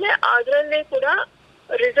 ಆಮೇಲೆ ಅದ್ರಲ್ಲೇ ಕೂಡ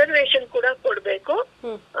ರಿಸರ್ವೇಶನ್ ಕೂಡ ಕೊಡ್ಬೇಕು.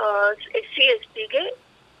 SC STಗೆ,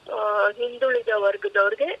 ಹಿಂದುಳಿದ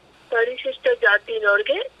ವರ್ಗದವ್ರಿಗೆ, ಪರಿಶಿಷ್ಟ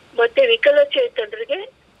ಜಾತಿನವ್ರಿಗೆ, ಮತ್ತೆ ವಿಕಲಚೇತನರಿಗೆ,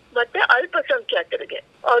 ಮತ್ತೆ ಅಲ್ಪಸಂಖ್ಯಾತರಿಗೆ,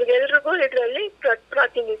 ಅವ್ರಿಗೆಲ್ರಿಗೂ ಇದರಲ್ಲಿ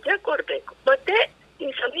ಪ್ರಾತಿನಿಧ್ಯ ಕೊಡ್ಬೇಕು. ಮತ್ತೆ ಈ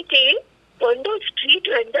ಸಮಿತಿ ಒಂದು ಸ್ಟ್ರೀಟ್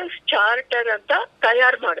ವೆಂಡರ್ಸ್ ಚಾರ್ಟರ್ ಅಂತ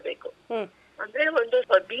ತಯಾರು ಮಾಡ್ಬೇಕು. ಅಂದ್ರೆ ಒಂದು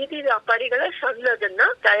ಬೀದಿ ವ್ಯಾಪಾರಿಗಳ ಸಣ್ಣದನ್ನ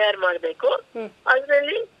ತಯಾರು ಮಾಡ್ಬೇಕು.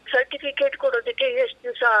 ಅದ್ರಲ್ಲಿ ಸರ್ಟಿಫಿಕೇಟ್ ಕೊಡೋದಕ್ಕೆ ಎಷ್ಟು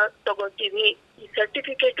ದಿವಸ ತಗೋತೀವಿ, ಈ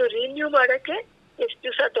ಸರ್ಟಿಫಿಕೇಟ್ ರಿನ್ಯೂ ಮಾಡಕ್ಕೆ ಎಷ್ಟು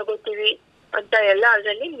ದಿವಸ ತಗೋತೀವಿ ಅಂತ ಎಲ್ಲ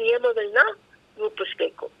ಅದರಲ್ಲಿ ನಿಯಮಗಳನ್ನ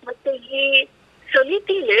ರೂಪಿಸ್ಬೇಕು. ಮತ್ತೆ ಈ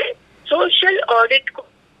ಸಮಿತಿಗೆ ಸೋಷಿಯಲ್ ಆಡಿಟ್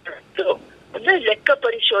ಅಂದ್ರೆ ಲೆಕ್ಕ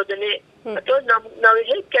ಪರಿಶೋಧನೆ ಅಥವಾ ನಾವು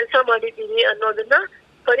ಹೇಗ್ ಕೆಲಸ ಮಾಡಿದೀವಿ ಅನ್ನೋದನ್ನ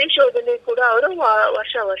ಪರಿಶೋಧನೆ ಕೂಡ ಅವರು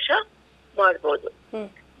ವರ್ಷ ಮಾಡ್ಬೋದು.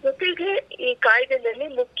 ಜೊತೆಗೆ ಈ ಕಾಯ್ದೆನಲ್ಲಿ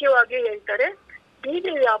ಮುಖ್ಯವಾಗಿ ಹೇಳ್ತಾರೆ,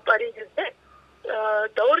 ಬೀದಿ ವ್ಯಾಪಾರಿ ಜೊತೆ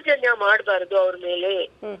ದೌರ್ಜನ್ಯ ಮಾಡಬಾರ್ದು. ಅವ್ರ ಮೇಲೆ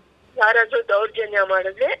ಯಾರಾದ್ರೂ ದೌರ್ಜನ್ಯ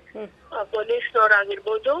ಮಾಡಿದ್ರೆ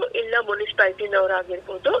ಪೊಲೀಸ್ನವ್ರಾಗಿರ್ಬೋದು ಇಲ್ಲ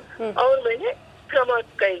ಮುನ್ಸಿಪಾಲಿಟಿನವ್ರಾಗಿರ್ಬೋದು ಅವ್ರ ಮೇಲೆ ಕ್ರಮ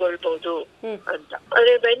ಕೈಗೊಳ್ಬಹುದು ಅಂತ.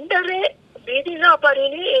 ಆದ್ರೆ ವೆಂಡರೇ ಬೀದಿ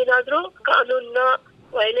ವ್ಯಾಪಾರಿನೇ ಏನಾದ್ರೂ ಕಾನೂನ್ನ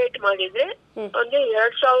ವೈಲೇಟ್ ಮಾಡಿದ್ರೆ ಅವ್ರಿಗೆ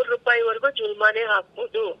 2,000 ರೂಪಾಯಿವರೆಗೂ ಜುಲ್ಮಾನೆ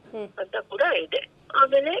ಹಾಕ್ಬೋದು ಅಂತ ಕೂಡ ಇದೆ.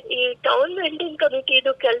 ಆಮೇಲೆ ಈ ಟೌನ್ ವೆಂಡಿಂಗ್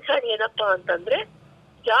ಕಮಿಟಿದು ಕೆಲಸ ಏನಪ್ಪಾ ಅಂತಂದ್ರೆ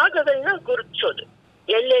ಜಾಗಗಳನ್ನ ಗುರುತಿಸೋದು,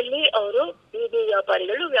 ಎಲ್ಲೆಲ್ಲಿ ಅವರು ಬೀದಿ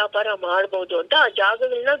ವ್ಯಾಪಾರಿಗಳು ವ್ಯಾಪಾರ ಮಾಡ್ಬೋದು ಅಂತ ಆ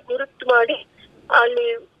ಜಾಗಗಳನ್ನ ಗುರುತು ಮಾಡಿ ಅಲ್ಲಿ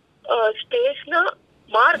ಸ್ಪೇಸ್ ನ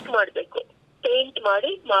ಮಾರ್ಕ್ ಮಾಡ್ಬೇಕು, ಪೇಂಟ್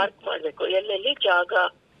ಮಾಡಿ ಮಾರ್ಕ್ ಮಾಡ್ಬೇಕು ಎಲ್ಲೆಲ್ಲಿ ಜಾಗ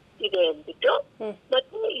ಇದೆ ಅಂದ್ಬಿಟ್ಟು.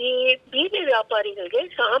 ಮತ್ತೆ ಈ ಬೀದಿ ವ್ಯಾಪಾರಿಗಳಿಗೆ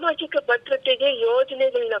ಸಾಮಾಜಿಕ ಭದ್ರತೆಗೆ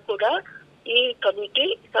ಯೋಜನೆಗಳನ್ನ ಕೂಡ ಈ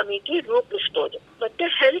ಸಮಿತಿ ರೂಪಿಸ್ಬೋದು. ಮತ್ತೆ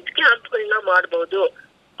ಹೆಲ್ತ್ ಕ್ಯಾಂಪ್ಗಳನ್ನ ಮಾಡ್ಬೋದು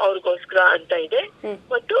ಅವ್ರಿಗೋಸ್ಕರ ಅಂತ ಇದೆ.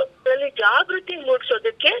 ಮತ್ತು ಅದರಲ್ಲಿ ಜಾಗೃತಿ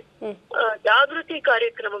ಮೂಡಿಸೋದಕ್ಕೆ ಜಾಗೃತಿ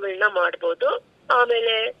ಕಾರ್ಯಕ್ರಮಗಳನ್ನ ಮಾಡ್ಬೋದು.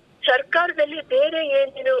 ಆಮೇಲೆ ಸರ್ಕಾರದಲ್ಲಿ ಬೇರೆ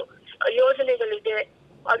ಏನೇನು ಯೋಜನೆಗಳಿದೆ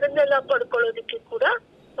ಅದನ್ನೆಲ್ಲ ಪಡ್ಕೊಳ್ಳೋದಕ್ಕೆ ಕೂಡ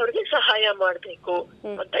ಅವ್ರಿಗೆ ಸಹಾಯ ಮಾಡ್ಬೇಕು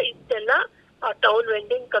ಅಂತ ಇಷ್ಟೆಲ್ಲ ಆ ಟೌನ್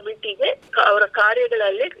ವೆಂಡಿಂಗ್ ಕಮಿಟಿಗೆ ಅವರ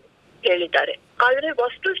ಕಾರ್ಯಗಳಲ್ಲಿ ಹೇಳಿದ್ದಾರೆ. ಆದ್ರೆ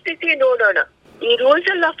ವಸ್ತುಸ್ಥಿತಿ ನೋಡೋಣ, ಈ ರೂಲ್ಸ್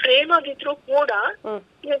ಎಲ್ಲ ಫ್ರೇಮ್ ಆಗಿದ್ರು ಕೂಡ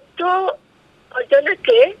ಎಷ್ಟೋ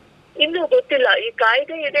ಜನಕ್ಕೆ ಇನ್ನು ಗೊತ್ತಿಲ್ಲ, ಈ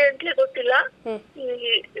ಕಾಯ್ದೆ ಇದೆ ಅಂತಲೇ ಗೊತ್ತಿಲ್ಲ,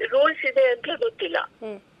 ಈ ರೂಲ್ಸ್ ಇದೆ ಅಂತಲೇ ಗೊತ್ತಿಲ್ಲ.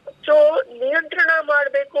 ಸೊ ನಿಯಂತ್ರಣ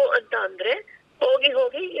ಮಾಡ್ಬೇಕು ಅಂತ ಅಂದ್ರೆ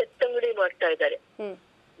ಹೋಗಿ ಎತ್ತಂಗಡಿ ಮಾಡ್ತಾ ಇದ್ದಾರೆ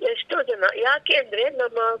ಎಷ್ಟೋ ಜನ. ಯಾಕೆ ಅಂದ್ರೆ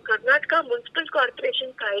ನಮ್ಮ ಕರ್ನಾಟಕ ಮುನ್ಸಿಪಲ್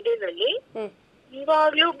ಕಾರ್ಪೊರೇಷನ್ ಕಾಯ್ದೆನಲ್ಲಿ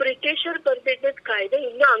ಇವಾಗ್ಲೂ ಬ್ರಿಟಿಷರ್ ಬರ್ದಿದ್ದ ಕಾಯ್ದೆ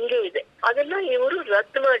ಇನ್ನು ಹಂಗೆ ಇದೆ, ಅದನ್ನ ಇವರು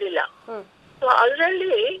ರದ್ದು ಮಾಡಿಲ್ಲ.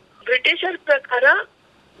 ಅದರಲ್ಲಿ ಬ್ರಿಟಿಷರ್ ಪ್ರಕಾರ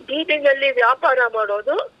ಬೀದಿನಲ್ಲಿ ವ್ಯಾಪಾರ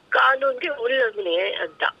ಮಾಡೋದು ಕಾನೂನ್ಗೆ ಉಲ್ಲಂಘನೆ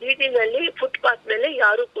ಅಂತ. ಬೀದಿನಲ್ಲಿ ಫುಟ್ಪಾತ್ ಮೇಲೆ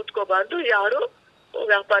ಯಾರು ಕೂತ್ಕೋಬಾರ್ದು, ಯಾರು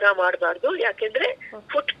ವ್ಯಾಪಾರ ಮಾಡಬಾರ್ದು. ಯಾಕೆಂದ್ರೆ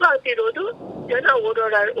ಫುಟ್ಪಾತ್ ಇರೋದು ಜನ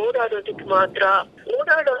ಓಡಾಡೋದಕ್ಕೆ ಮಾತ್ರ,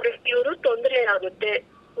 ಓಡಾಡೋರಿಗೆ ಇವರು ತೊಂದರೆ ಆಗುತ್ತೆ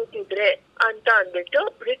ಕೂತಿದ್ರೆ ಅಂತ ಅಂದ್ಬಿಟ್ಟು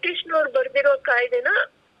ಬ್ರಿಟಿಷ್ನವ್ರು ಬರ್ದಿರೋ ಕಾಯ್ದೆನ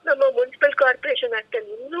ನಮ್ಮ ಮುನ್ಸಿಪಲ್ ಕಾರ್ಪೊರೇಷನ್ ಆಕ್ಟ್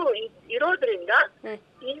ಅಲ್ಲಿ ಇನ್ನೂ ಇರೋದ್ರಿಂದ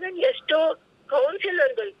ಈವನ್ ಎಷ್ಟೋ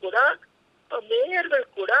ಕೌನ್ಸಿಲರ್ಗಳು ಕೂಡ ಮೇಯರ್ಗಳು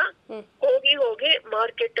ಕೂಡ ಹೋಗಿ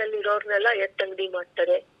ಮಾರ್ಕೆಟ್ ಅಲ್ಲಿ ಇರೋರ್ನೆಲ್ಲ ಎತ್ತಂಗಡಿ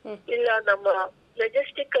ಮಾಡ್ತಾರೆ. ಇಲ್ಲ ನಮ್ಮ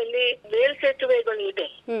ಮೆಜೆಸ್ಟಿಕ್ ಅಲ್ಲಿ ಮೇಲ್ಸೇತುವೆಗಳು ಇದೆ,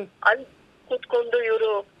 ಅಲ್ಲಿ ಕೂತ್ಕೊಂಡು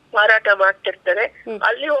ಇವರು ಮಾರಾಟ ಮಾಡ್ತಿರ್ತಾರೆ,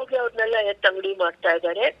 ಅಲ್ಲಿ ಹೋಗಿ ಅವ್ರನ್ನೆಲ್ಲ ಎತ್ತಂಗಡಿ ಮಾಡ್ತಾ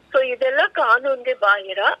ಇದ್ದಾರೆ. ಸೊ ಇದೆಲ್ಲ ಕಾನೂನ್ಗೆ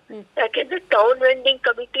ಬಾಹಿರ. ಯಾಕೆಂದ್ರೆ ಟೌನ್ ವೆಂಡಿಂಗ್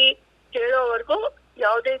ಕಮಿಟಿ ಹೇಳೋವರೆಗೂ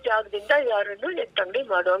ಯಾವುದೇ ಜಾಗದಿಂದ ಯಾರನ್ನು ಎತ್ತಂಗಡಿ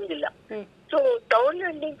ಮಾಡೋಂಗಿಲ್ಲ. ಸೊ ಟೌನ್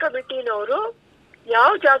ವೆಂಡಿಂಗ್ ಕಮಿಟಿನವರು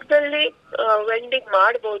ಯಾವ ಜಾಗದಲ್ಲಿ ವೆಂಡಿಂಗ್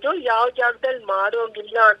ಮಾಡ್ಬೋದು, ಯಾವ ಜಾಗದಲ್ಲಿ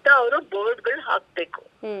ಮಾಡೋಂಗಿಲ್ಲ ಅಂತ ಅವರು ಬೋರ್ಡ್ಗಳು ಹಾಕ್ಬೇಕು.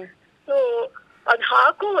 ಸೊ ಅದ್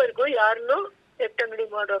ಹಾಕೋವರೆಗೂ ಯಾರನ್ನು ಎತ್ತಂಗಡಿ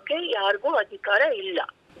ಮಾಡೋಕೆ ಯಾರಿಗೂ ಅಧಿಕಾರ ಇಲ್ಲ.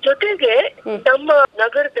 ಜೊತೆಗೆ ನಮ್ಮ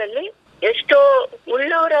ನಗರದಲ್ಲಿ ಎಷ್ಟೋ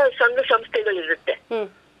ಉಳ್ಳವರ ಸಂಘ ಸಂಸ್ಥೆಗಳಿರುತ್ತೆ,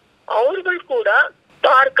 ಅವ್ರುಗಳು ಕೂಡ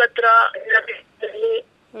ಪಾರ್ಕ್ ಹತ್ರ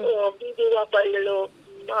ಬೀದಿ ವ್ಯಾಪಾರಿಗಳು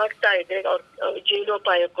ಮಾಡ್ತಾ ಇದ್ರೆ ಅವ್ರ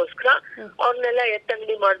ಜೀವನೋಪಾಯಕ್ಕೋಸ್ಕರ ಅವ್ರನ್ನೆಲ್ಲ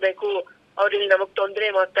ಎತ್ತಂಗಡಿ ಮಾಡ್ಬೇಕು, ಅವ್ರಲ್ಲಿ ನಮಗ್ ತೊಂದ್ರೆ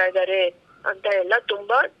ಮಾಡ್ತಾ ಇದ್ದಾರೆ ಅಂತ ಎಲ್ಲ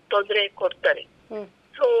ತುಂಬಾ ತೊಂದ್ರೆ ಕೊಡ್ತಾರೆ.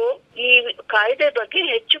 ಸೊ ಈ ಕಾಯ್ದೆ ಬಗ್ಗೆ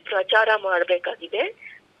ಹೆಚ್ಚು ಪ್ರಚಾರ ಮಾಡ್ಬೇಕಾಗಿದೆ.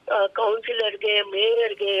 ಕೌನ್ಸಿಲರ್ಗೆ,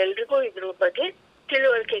 ಮೇಯರ್ಗೆ, ಎಲ್ರಿಗೂ ಇದ್ರ ಬಗ್ಗೆ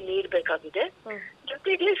ತಿಳುವಳಿಕೆ ನೀಡ್ಬೇಕಾಗಿದೆ.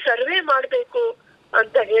 ಜೊತೆಗೆ ಸರ್ವೆ ಮಾಡ್ಬೇಕು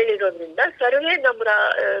ಅಂತ ಹೇಳಿರೋದ್ರಿಂದ ಸರ್ವೆ ನಮ್ಮ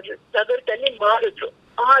ನಗರದಲ್ಲಿ ಮಾಡಿದ್ರು.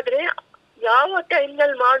 ಆದ್ರೆ ಯಾವ ಟೈಮ್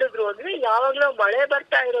ನಲ್ಲಿ ಮಾಡಿದ್ರು ಅಂದ್ರೆ ಯಾವಾಗ್ಲೂ ಮಳೆ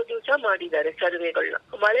ಬರ್ತಾ ಇರೋ ದಿವಸ ಮಾಡಿದ್ದಾರೆ ಸರ್ವೆಗಳನ್ನ.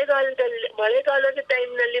 ಮಳೆಗಾಲದ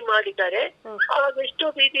ಟೈಮ್ ನಲ್ಲಿ ಮಾಡಿದ್ದಾರೆ. ಅವಾಗ ಎಷ್ಟೋ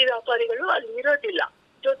ಬೀದಿ ವ್ಯಾಪಾರಿಗಳು ಅಲ್ಲಿ ಇರೋದಿಲ್ಲ.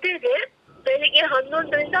 ಜೊತೆಗೆ ಬೆಳಿಗ್ಗೆ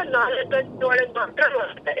 11ರಿಂದ 4 ಗಂಟೆ ಒಳಗೆ ಮಾತ್ರ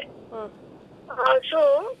ಮಾಡ್ತಾರೆ. ಸೊ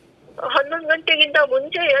 11 ಗಂಟೆಗಿಂತ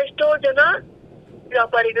ಮುಂಚೆ ಎಷ್ಟೋ ಜನ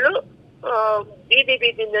ವ್ಯಾಪಾರಿಗಳು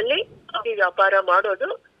ಬೀದಿನಲ್ಲಿ ವ್ಯಾಪಾರ ಮಾಡೋದು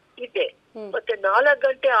ಇದೆ. ಮತ್ತೆ 4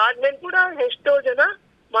 ಗಂಟೆ ಆದ್ಮೇಲೆ ಕೂಡ ಎಷ್ಟೋ ಜನ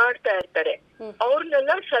ಮಾಡ್ತಾ ಇರ್ತಾರೆ.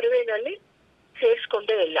 ಅವ್ರನ್ನೆಲ್ಲ ಸರ್ವೆನಲ್ಲಿ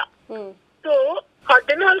ಸೇರ್ಸ್ಕೊಂಡೇ ಇಲ್ಲ. ಸೊ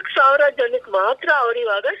 14,000 ಜನಕ್ಕೆ ಮಾತ್ರ ಅವ್ರು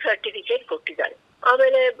ಇವಾಗ ಸರ್ಟಿಫಿಕೇಟ್ ಕೊಟ್ಟಿದ್ದಾರೆ.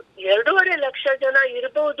 ಆಮೇಲೆ 2.5 ಲಕ್ಷ ಜನ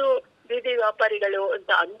ಇರ್ಬೋದು ಬೀದಿ ವ್ಯಾಪಾರಿಗಳು ಅಂತ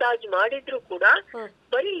ಅಂದಾಜು ಮಾಡಿದ್ರು ಕೂಡ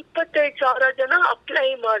ಬರೀ 25,000 ಜನ ಅಪ್ಲೈ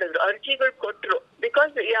ಮಾಡಿದ್ರು, ಅರ್ಜಿಗಳು ಕೊಟ್ರು.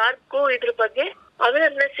 ಬಿಕಾಸ್ ಯಾರಿಗೂ ಇದ್ರ ಬಗ್ಗೆ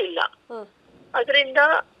ಅವೇರ್ನೆಸ್ ಇಲ್ಲ. ಅದರಿಂದ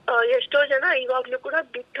ಎಷ್ಟೋ ಜನ ಇವಾಗ್ಲೂ ಕೂಡ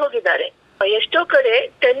ಬಿಟ್ಟು ಹೋಗಿದ್ದಾರೆ. ಎಷ್ಟೋ ಕಡೆ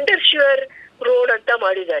ಟೆಂಡರ್ ಶ್ಯೂರ್ ರೋಡ್ ಅಂತ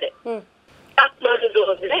ಮಾಡಿದ್ದಾರೆ. ಯಾಕೆ ಮಾಡುದು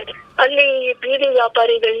ಅಂದ್ರೆ ಅಲ್ಲಿ ಬೀದಿ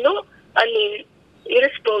ವ್ಯಾಪಾರಿಗಳನ್ನು ಅಲ್ಲಿ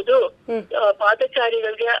ಇರಿಸ್ಬಹುದು,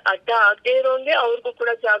 ಪಾದಚಾರಿಗಳಿಗೆ ಅಡ್ಡ ಆಗದೆ ಇರೋಂಗೆ ಅವ್ರಿಗೂ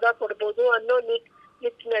ಕೂಡ ಜಾಗ ಕೊಡ್ಬೋದು ಅನ್ನೋ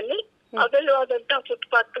ನಿಟ್ಟಿನಲ್ಲಿ ಅಗಲವಾದಂತ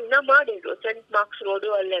ಫುಟ್ಪಾತ್ ಮಾಡಿದ್ರು. ಸೆಂಟ್ ಮಾರ್ಕ್ಸ್ ರೋಡ್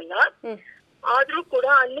ಅಲ್ಲೆಲ್ಲ. ಆದ್ರೂ ಕೂಡ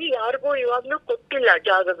ಅಲ್ಲಿ ಯಾರಿಗೂ ಇವಾಗ್ಲೂ ಕೊಟ್ಟಿಲ್ಲ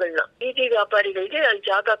ಜಾಗಗಳನ್ನ, ಬೀದಿ ವ್ಯಾಪಾರಿಗಳಿಗೆ ಅಲ್ಲಿ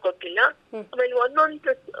ಜಾಗ ಕೊಟ್ಟಿಲ್ಲ. ಆಮೇಲೆ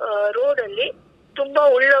ಒಂದೊಂದು ರೋಡ್ ಅಲ್ಲಿ ತುಂಬಾ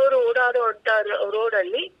ಉಳ್ಳವರು ಓಡಾಡೋ ಅಂತ ರೋಡ್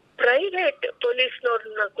ಅಲ್ಲಿ ಪ್ರೈವೇಟ್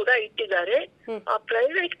ಪೊಲೀಸ್ನವ್ರನ್ನ ಕೂಡ ಇಟ್ಟಿದ್ದಾರೆ. ಆ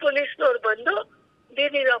ಪ್ರೈವೇಟ್ ಪೊಲೀಸ್ನವ್ರು ಬಂದು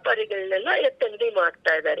ಬೀದಿ ವ್ಯಾಪಾರಿಗಳನ್ನೆಲ್ಲ ಎತ್ತಂಗಡಿ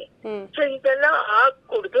ಮಾಡ್ತಾ ಇದ್ದಾರೆ. ಸೊ ಇದೆಲ್ಲ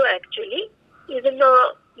ಆಗ್ಕೂಡ್ದು. ಆಕ್ಚುಲಿ ಇದನ್ನ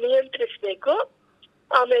ನಿಯಂತ್ರಿಸ್ಬೇಕು.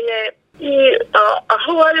 ಆಮೇಲೆ ಈ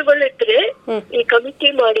ಅಹವಾಲುಗಳಿದ್ರೆ ಈ ಕಮಿಟಿ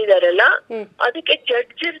ಮಾಡಿದಾರಲ್ಲ ಅದಕ್ಕೆ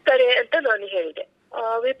ಜಡ್ಜ್ ಇರ್ತಾರೆ ಅಂತ ನಾನು ಹೇಳಿದೆ.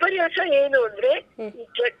 ವಿಪರ್ಯಾಸ ಏನು ಅಂದ್ರೆ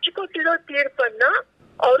ಜಡ್ಜ್ ಕೊಟ್ಟಿರೋ ತೀರ್ಪನ್ನ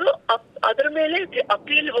ಅವರು ಅದ್ರ ಮೇಲೆ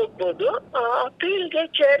ಅಪೀಲ್ ಹೋಗ್ಬೋದು. ಅಪೀಲ್ಗೆ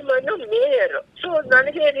ಚೇರ್ಮನ್ ಮೇಯರ್. ಸೊ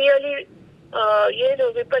ನನಗೆ ರಿಯಲಿ ಏನು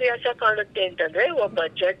ವಿಪರ್ಯಾಸ ಕಾಣುತ್ತೆ ಅಂತಂದ್ರೆ ಒಬ್ಬ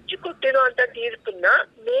ಜಡ್ಜ್ ಕೊಟ್ಟಿರೋ ಅಂತ ತೀರ್ಪನ್ನ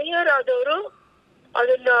ಮೇಯರ್ ಆದವರು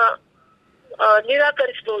ಅದನ್ನ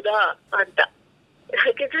ನಿರಾಕರಿಸಬಹುದಾ ಅಂತ.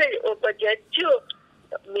 ಯಾಕಂದ್ರೆ ಒಬ್ಬ ಜಡ್ಜು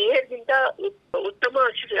ಮೇಯರ್ಗಿಂತ ಉತ್ತಮ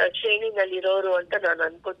ಶ್ರೇಣಿನಲ್ಲಿರೋರು ಅಂತ ನಾನು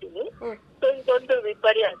ಅನ್ಕೋತೀನಿ. ಇದೊಂದು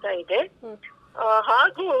ವಿಪರ್ಯಾಸ ಇದೆ.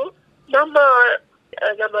 ಹಾಗೂ ನಮ್ಮ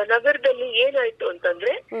ನಗರದಲ್ಲಿ ಏನಾಯ್ತು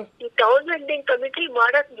ಅಂತಂದ್ರೆ ಈ ಟೌನ್ ವೆಂಡಿಂಗ್ ಕಮಿಟಿ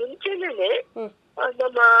ಮಾಡಕ್ ಮುಂಚೆನೆ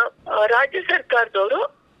ನಮ್ಮ ರಾಜ್ಯ ಸರ್ಕಾರದವರು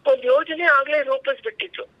ಒಂದು ಯೋಜನೆ ಆಗ್ಲೇ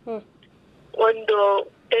ರೂಪಿಸ್ಬಿಟ್ಟಿದ್ರು. ಒಂದು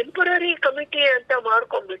ಟೆಂಪರರಿ ಕಮಿಟಿ ಅಂತ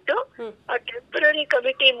ಮಾಡ್ಕೊಂಡ್ಬಿಟ್ಟು ಆ ಟೆಂಪರರಿ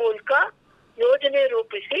ಕಮಿಟಿ ಮೂಲಕ ಯೋಜನೆ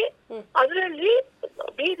ರೂಪಿಸಿ ಅದರಲ್ಲಿ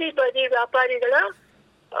ಬೀದಿ ಬದಿ ವ್ಯಾಪಾರಿಗಳ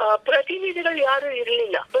ಪ್ರತಿನಿಧಿಗಳು ಯಾರು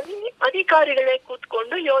ಇರಲಿಲ್ಲ, ಬರೀ ಅಧಿಕಾರಿಗಳೇ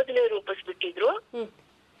ಕೂತ್ಕೊಂಡು ಯೋಜನೆ ರೂಪಿಸ್ಬಿಟ್ಟಿದ್ರು.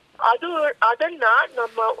 ಅದನ್ನ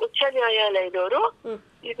ನಮ್ಮ ಉಚ್ಚ ನ್ಯಾಯಾಲಯದವರು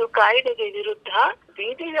ಇದು ಕಾಯ್ದೆಗೆ ವಿರುದ್ಧ,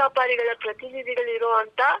 ಬೀದಿ ವ್ಯಾಪಾರಿಗಳ ಪ್ರತಿನಿಧಿಗಳಿರೋ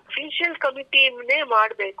ಅಂತ ಅಫಿಷಿಯಲ್ ಕಮಿಟಿನೇ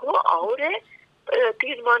ಮಾಡ್ಬೇಕು, ಅವರೇ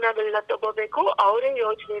ತೀರ್ಮಾನಗಳನ್ನ ತಗೋಬೇಕು, ಅವರೇ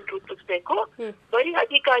ಯೋಜನೆ ರೂಪಿಸ್ಬೇಕು, ಬರೀ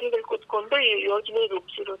ಅಧಿಕಾರಿಗಳು ಕೂತ್ಕೊಂಡು ಈ ಯೋಜನೆ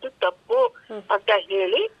ರೂಪಿಸಿರೋದು ತಪ್ಪು ಅಂತ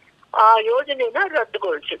ಹೇಳಿ ಆ ಯೋಜನೆನ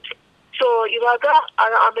ರದ್ದುಗೊಳಿಸಿದ್ರು. ಸೊ ಇವಾಗ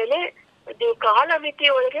ಆಮೇಲೆ ನೀವು ಕಾಲಮಿತಿ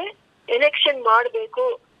ಒಳಗೆ ಎಲೆಕ್ಷನ್ ಮಾಡ್ಬೇಕು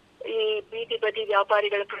ಈ ಬೀದಿ ಬದಿ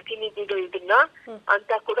ವ್ಯಾಪಾರಿಗಳ ಪ್ರತಿನಿಧಿಗಳು ಇದನ್ನ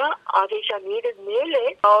ಅಂತ ಕೂಡ ಆದೇಶ ನೀಡಿದ ಮೇಲೆ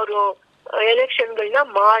ಅವರು ಎಲೆಕ್ಷನ್ ಗಳನ್ನ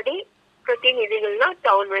ಮಾಡಿ ಪ್ರತಿನಿಧಿಗಳನ್ನ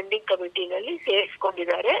ಟೌನ್ ವೆಂಡಿಂಗ್ ಕಮಿಟಿನಲ್ಲಿ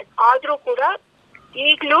ಸೇರಿಸ್ಕೊಂಡಿದ್ದಾರೆ. ಆದ್ರೂ ಕೂಡ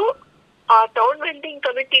ಈಗ್ಲೂ ಆ ಟೌನ್ ವೆಂಡಿಂಗ್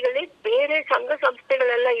ಕಮಿಟಿಗಳಲ್ಲಿ ಬೇರೆ ಸಂಘ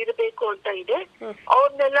ಸಂಸ್ಥೆಗಳೆಲ್ಲ ಇರಬೇಕು ಅಂತ ಇದೆ.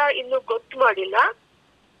 ಅವ್ರನ್ನೆಲ್ಲ ಇನ್ನು ಗೊತ್ತು ಮಾಡಿಲ್ಲ.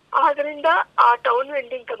 ಆದ್ರಿಂದ ಆ ಟೌನ್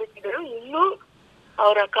ವೆಂಡಿಂಗ್ ಕಮಿಟಿಗಳು ಇನ್ನೂ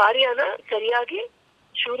ಅವರ ಕಾರ್ಯನ ಸರಿಯಾಗಿ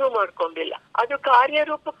ಶುರು ಮಾಡ್ಕೊಂಡಿಲ್ಲ. ಅದು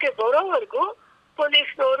ಕಾರ್ಯರೂಪಕ್ಕೆ ಬರೋವರೆಗೂ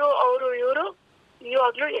ಪೊಲೀಸ್ನವರು ಅವರು ಇವರು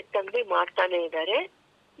ಇವಾಗ್ಲೂ ಎತ್ತಂಗಡಿ ಮಾಡ್ತಾನೆ ಇದ್ದಾರೆ.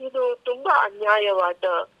 ಇದು ತುಂಬಾ ಅನ್ಯಾಯವಾದ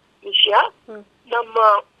ವಿಷಯ. ನಮ್ಮ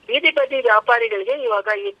ಬೀದಿ ಬದಿ ವ್ಯಾಪಾರಿಗಳಿಗೆ ಇವಾಗ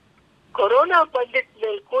ಈ ಕೊರೋನಾ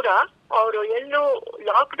ಬಂದಿದ್ಮೇಲೆ ಕೂಡ ಅವರು ಎಲ್ಲೂ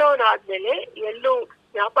ಲಾಕ್ ಡೌನ್ ಆದ್ಮೇಲೆ ಎಲ್ಲೂ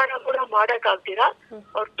ವ್ಯಾಪಾರ ಕೂಡ ಮಾಡಕ್ ಆಗ್ತೀರಾ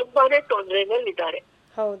ಅವ್ರು ತುಂಬಾನೇ ತೊಂದ್ರೆನಲ್ಲಿದ್ದಾರೆ.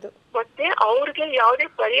 ಹೌದು. ಮತ್ತೆ ಅವ್ರಿಗೆ ಯಾವುದೇ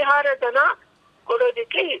ಪರಿಹಾರ ಧನ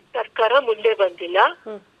ಕೊಡೋದಿಕ್ಕೆ ಸರ್ಕಾರ ಮುಂದೆ ಬಂದಿಲ್ಲ.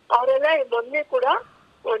 ಅವರೆಲ್ಲ ಮೊನ್ನೆ ಕೂಡ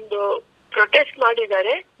ಒಂದು ಪ್ರೊಟೆಸ್ಟ್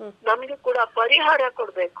ಮಾಡಿದ್ದಾರೆ, ನಮ್ಗೆ ಕೂಡ ಪರಿಹಾರ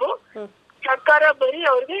ಕೊಡ್ಬೇಕು, ಸರ್ಕಾರ ಬರೀ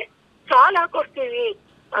ಅವ್ರಿಗೆ ಸಾಲ ಕೊಡ್ತೀವಿ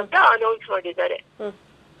ಅಂತ ಅನೌನ್ಸ್ ಮಾಡಿದ್ದಾರೆ.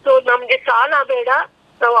 ಸೊ ನಮ್ಗೆ ಸಾಲ ಬೇಡ,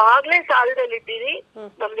 ನಾವು ಆಗ್ಲೇ ಸಾಲದಲ್ಲಿದ್ದೀವಿ,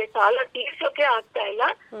 ನಮ್ಗೆ ಸಾಲ ತೀರ್ಸೋಕೆ ಆಗ್ತಾ ಇಲ್ಲ,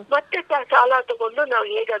 ಮತ್ತೆ ಸಾಲ ತಗೊಂಡು ನಾವ್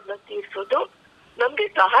ಹೇಗ್ ಅದನ್ನ ತೀರ್ಸೋದು, ನಮ್ಗೆ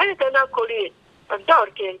ಸಹಾಯಧನ ಕೊಡಿ ಅಂತ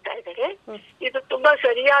ಅವ್ರು ಕೇಳ್ತಾ ಇದ್ದಾರೆ. ಇದು ತುಂಬಾ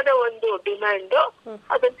ಸರಿಯಾದ ಒಂದು ಡಿಮ್ಯಾಂಡ್,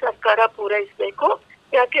 ಅದನ್ನ ಸರ್ಕಾರ ಪೂರೈಸ್ಬೇಕು.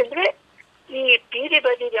 ಯಾಕೆಂದ್ರೆ ಈ ಬೀದಿ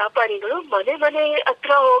ಬದಿ ವ್ಯಾಪಾರಿಗಳು ಮನೆ ಮನೆ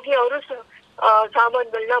ಹತ್ರ ಹೋಗಿ ಅವರು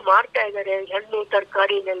ಸಾಮಾನುಗಳನ್ನ ಮಾರ್ತಾ ಇದ್ದಾರೆ, ಹಣ್ಣು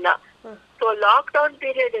ತರಕಾರಿನೆಲ್ಲ. ಸೊ ಲಾಕ್ ಡೌನ್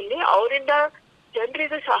ಪೀರಿಯಡ್ ಅಲ್ಲಿ ಅವರಿಂದ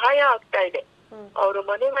ಜನರಿಗೆ ಸಹಾಯ ಆಗ್ತಾ ಇದೆ. ಅವರು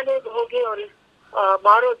ಮನೆ ಮನೆಗೆ ಹೋಗಿ ಅವ್ರು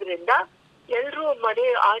ಮಾರೋದ್ರಿಂದ ಎಲ್ರು ಮನೆ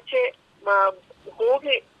ಆಚೆ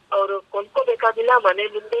ಹೋಗಿ ಅವರು ಕೊಂಡ್ಕೋಬೇಕಾಗಿಲ್ಲ, ಮನೆ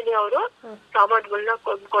ಮುಂದೆನೆ ಅವರು ಸಾಮಾನುಗಳನ್ನ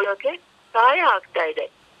ಕೊಂಡ್ಕೊಳ್ಳೋಕೆ ಸಹಾಯ ಆಗ್ತಾ ಇದೆ.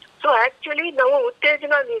 ಸೊ ಆಕ್ಚುಲಿ ನಾವು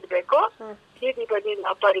ಉತ್ತೇಜನ ನೀಡ್ಬೇಕು ಬೀದಿ ಬದಿ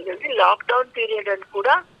ವ್ಯಾಪಾರಿಗಳಿಗೆ. ಲಾಕ್ ಡೌನ್ ಪೀರಿಯಡ್ ಅಲ್ಲಿ ಕೂಡ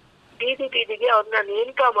ಬೀದಿ ಬೀದಿಗೆ ಅವ್ರನ್ನ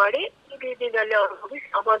ನೇಮಕ ಮಾಡಿ ಈ ಬೀದಿನಲ್ಲಿ ಅವ್ರು ಹೋಗಿ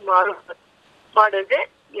ಸಾಮಾನು ಮಾಡಿದ್ರೆ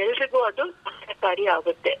ಎಲ್ರಿಗೂ ಅದು ಸಹಾಯಕಾರಿ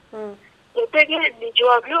ಆಗುತ್ತೆ. ಜೊತೆಗೆ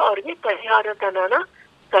ನಿಜವಾಗ್ಲೂ ಅವ್ರಿಗೆ ಪರಿಹಾರ ಧನನ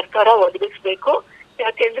ಸರ್ಕಾರ ಒದಗಿಸ್ಬೇಕು.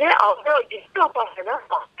 ಯಾಕೆಂದ್ರೆ ಅವರು ಎಷ್ಟು ಅಪಾಯನ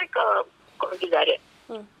ಕೊಟ್ಟಿದ್ದಾರೆ.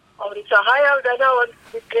 ಅವ್ರಿಗೆ ಸಹಾಯ ಧನ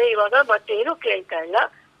ಬಿಟ್ರೆ ಇವಾಗ ಮತ್ತೇನು ಕೇಳ್ತಾ ಇಲ್ಲ,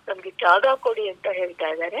 ನಮ್ಗೆ ಜಾಗ ಕೊಡಿ ಅಂತ ಹೇಳ್ತಾ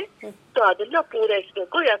ಇದ್ದಾರೆ. ಸೊ ಅದನ್ನ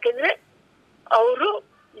ಪೂರೈಸ್ಬೇಕು. ಯಾಕೆಂದ್ರೆ ಅವರು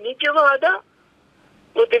ನಿಜವಾದ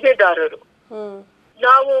ಉದ್ದಿಮೆದಾರರು.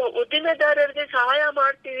 ನಾವು ಉದ್ದಿಮೆದಾರರಿಗೆ ಸಹಾಯ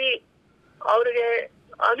ಮಾಡ್ತೀವಿ, ಅವ್ರಿಗೆ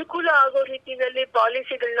ಅನುಕೂಲ ಆಗೋ ರೀತಿಯಲ್ಲಿ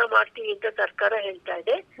ಪಾಲಿಸಿಗಳನ್ನ ಮಾಡ್ತೀವಿ ಅಂತ ಸರ್ಕಾರ ಹೇಳ್ತಾ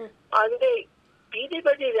ಇದೆ. ಆದ್ರೆ ಬೀದಿ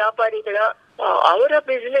ಬದಿ ವ್ಯಾಪಾರಿಗಳ ಅವರ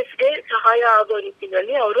ಬಿಸ್ನೆಸ್ಗೆ ಸಹಾಯ ಆಗೋ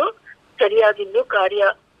ರೀತಿಯಲ್ಲಿ ಅವರು ಸರಿಯಾಗಿ ಇನ್ನೂ ಕಾರ್ಯ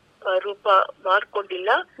ರೂಪ ಮಾಡ್ಕೊಂಡಿಲ್ಲ.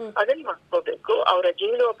 ಅದನ್ನ ಮಾಡ್ಕೋಬೇಕು. ಅವರ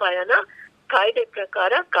ಜೀವನೋಪಾಯನ ಕಾಯ್ದೆ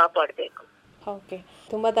ಪ್ರಕಾರ ಕಾಪಾಡಬೇಕು. ಓಕೆ,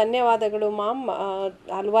 ತುಂಬ ಧನ್ಯವಾದಗಳು ಮ್ಯಾಮ್.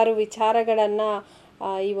 ಹಲವಾರು ವಿಚಾರಗಳನ್ನು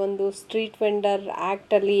ಈ ಒಂದು ಸ್ಟ್ರೀಟ್ ವೆಂಡರ್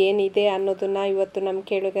ಆ್ಯಕ್ಟಲ್ಲಿ ಏನಿದೆ ಅನ್ನೋದನ್ನು ಇವತ್ತು ನಮ್ಮ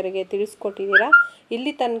ಕೇಳುಗರಿಗೆ ತಿಳಿಸ್ಕೊಟ್ಟಿದ್ದೀರಾ.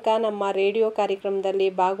 ಇಲ್ಲಿ ತನಕ ನಮ್ಮ ರೇಡಿಯೋ ಕಾರ್ಯಕ್ರಮದಲ್ಲಿ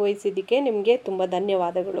ಭಾಗವಹಿಸಿದ್ದಕ್ಕೆ ನಿಮಗೆ ತುಂಬ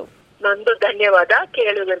ಧನ್ಯವಾದಗಳು. ನಂದು ಧನ್ಯವಾದ,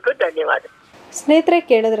 ಕೇಳುಗರಿಗೂ ಧನ್ಯವಾದ. ಸ್ನೇಹಿತರೆ,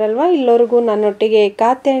 ಕೇಳಿದ್ರಲ್ವಾ, ಇಲ್ಲವರೆಗೂ ನನ್ನೊಟ್ಟಿಗೆ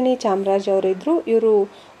ಕಾತ್ಯಾಯಣಿ ಚಾಮರಾಜ್ ಅವರಿದ್ದರು. ಇವರು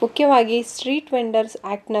ಮುಖ್ಯವಾಗಿ ಸ್ಟ್ರೀಟ್ ವೆಂಡರ್ಸ್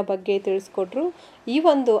ಆ್ಯಕ್ಟ್ನ ಬಗ್ಗೆ ತಿಳಿಸ್ಕೊಟ್ರು. ಈ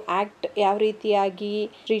ಒಂದು ಆ್ಯಕ್ಟ್ ಯಾವ ರೀತಿಯಾಗಿ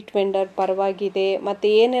ಸ್ಟ್ರೀಟ್ ವೆಂಡರ್ ಪರವಾಗಿದೆ ಮತ್ತು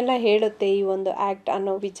ಏನೆಲ್ಲ ಹೇಳುತ್ತೆ ಈ ಒಂದು ಆ್ಯಕ್ಟ್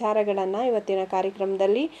ಅನ್ನೋ ವಿಚಾರಗಳನ್ನು ಇವತ್ತಿನ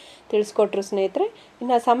ಕಾರ್ಯಕ್ರಮದಲ್ಲಿ ತಿಳಿಸ್ಕೊಟ್ರು. ಸ್ನೇಹಿತರೆ,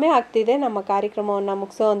 ಇನ್ನು ಸಮಯ ಆಗ್ತಿದೆ, ನಮ್ಮ ಕಾರ್ಯಕ್ರಮವನ್ನು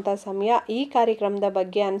ಮುಗಿಸೋವಂಥ ಸಮಯ. ಈ ಕಾರ್ಯಕ್ರಮದ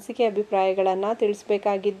ಬಗ್ಗೆ ಅನಿಸಿಕೆ ಅಭಿಪ್ರಾಯಗಳನ್ನು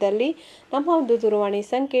ತಿಳಿಸ್ಬೇಕಾಗಿದ್ದಲ್ಲಿ ನಮ್ಮ ಒಂದು ದೂರವಾಣಿ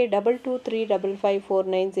ಸಂಖ್ಯೆ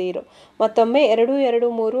 22355490, ಮತ್ತೊಮ್ಮೆ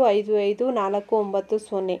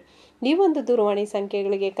 22355490. ಈ ಒಂದು ದೂರವಾಣಿ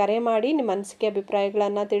ಸಂಖ್ಯೆಗಳಿಗೆ ಕರೆ ಮಾಡಿ ನಿಮ್ಮ ಅನಿಸಿಕೆ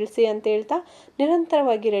ಅಭಿಪ್ರಾಯಗಳನ್ನು ತಿಳಿಸಿ ಅಂತ ಹೇಳ್ತಾ,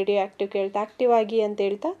 ನಿರಂತರವಾಗಿ ರೇಡಿಯೋ ಆಕ್ಟಿವ್ ಕೇಳ್ತಾ ಆಕ್ಟಿವ್ ಆಗಿ ಅಂತ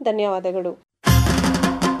ಹೇಳ್ತಾ ಧನ್ಯವಾದಗಳು.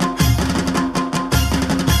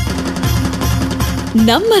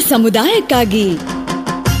 ನಮ್ಮ ಸಮುದಾಯಕ್ಕಾಗಿ,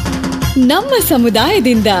 ನಮ್ಮ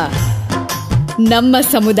ಸಮುದಾಯದಿಂದ, ನಮ್ಮ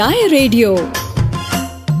ಸಮುದಾಯ ರೇಡಿಯೋ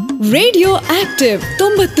ಆಕ್ಟಿವ್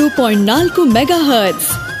 90.4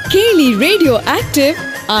 ಮೆಗಾಹರ್ಟ್ಸ್. ಕೇಳಿ ರೇಡಿಯೋ ಆಕ್ಟಿವ್,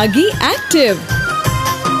 ಆಗಿ ಆಕ್ಟಿವ್.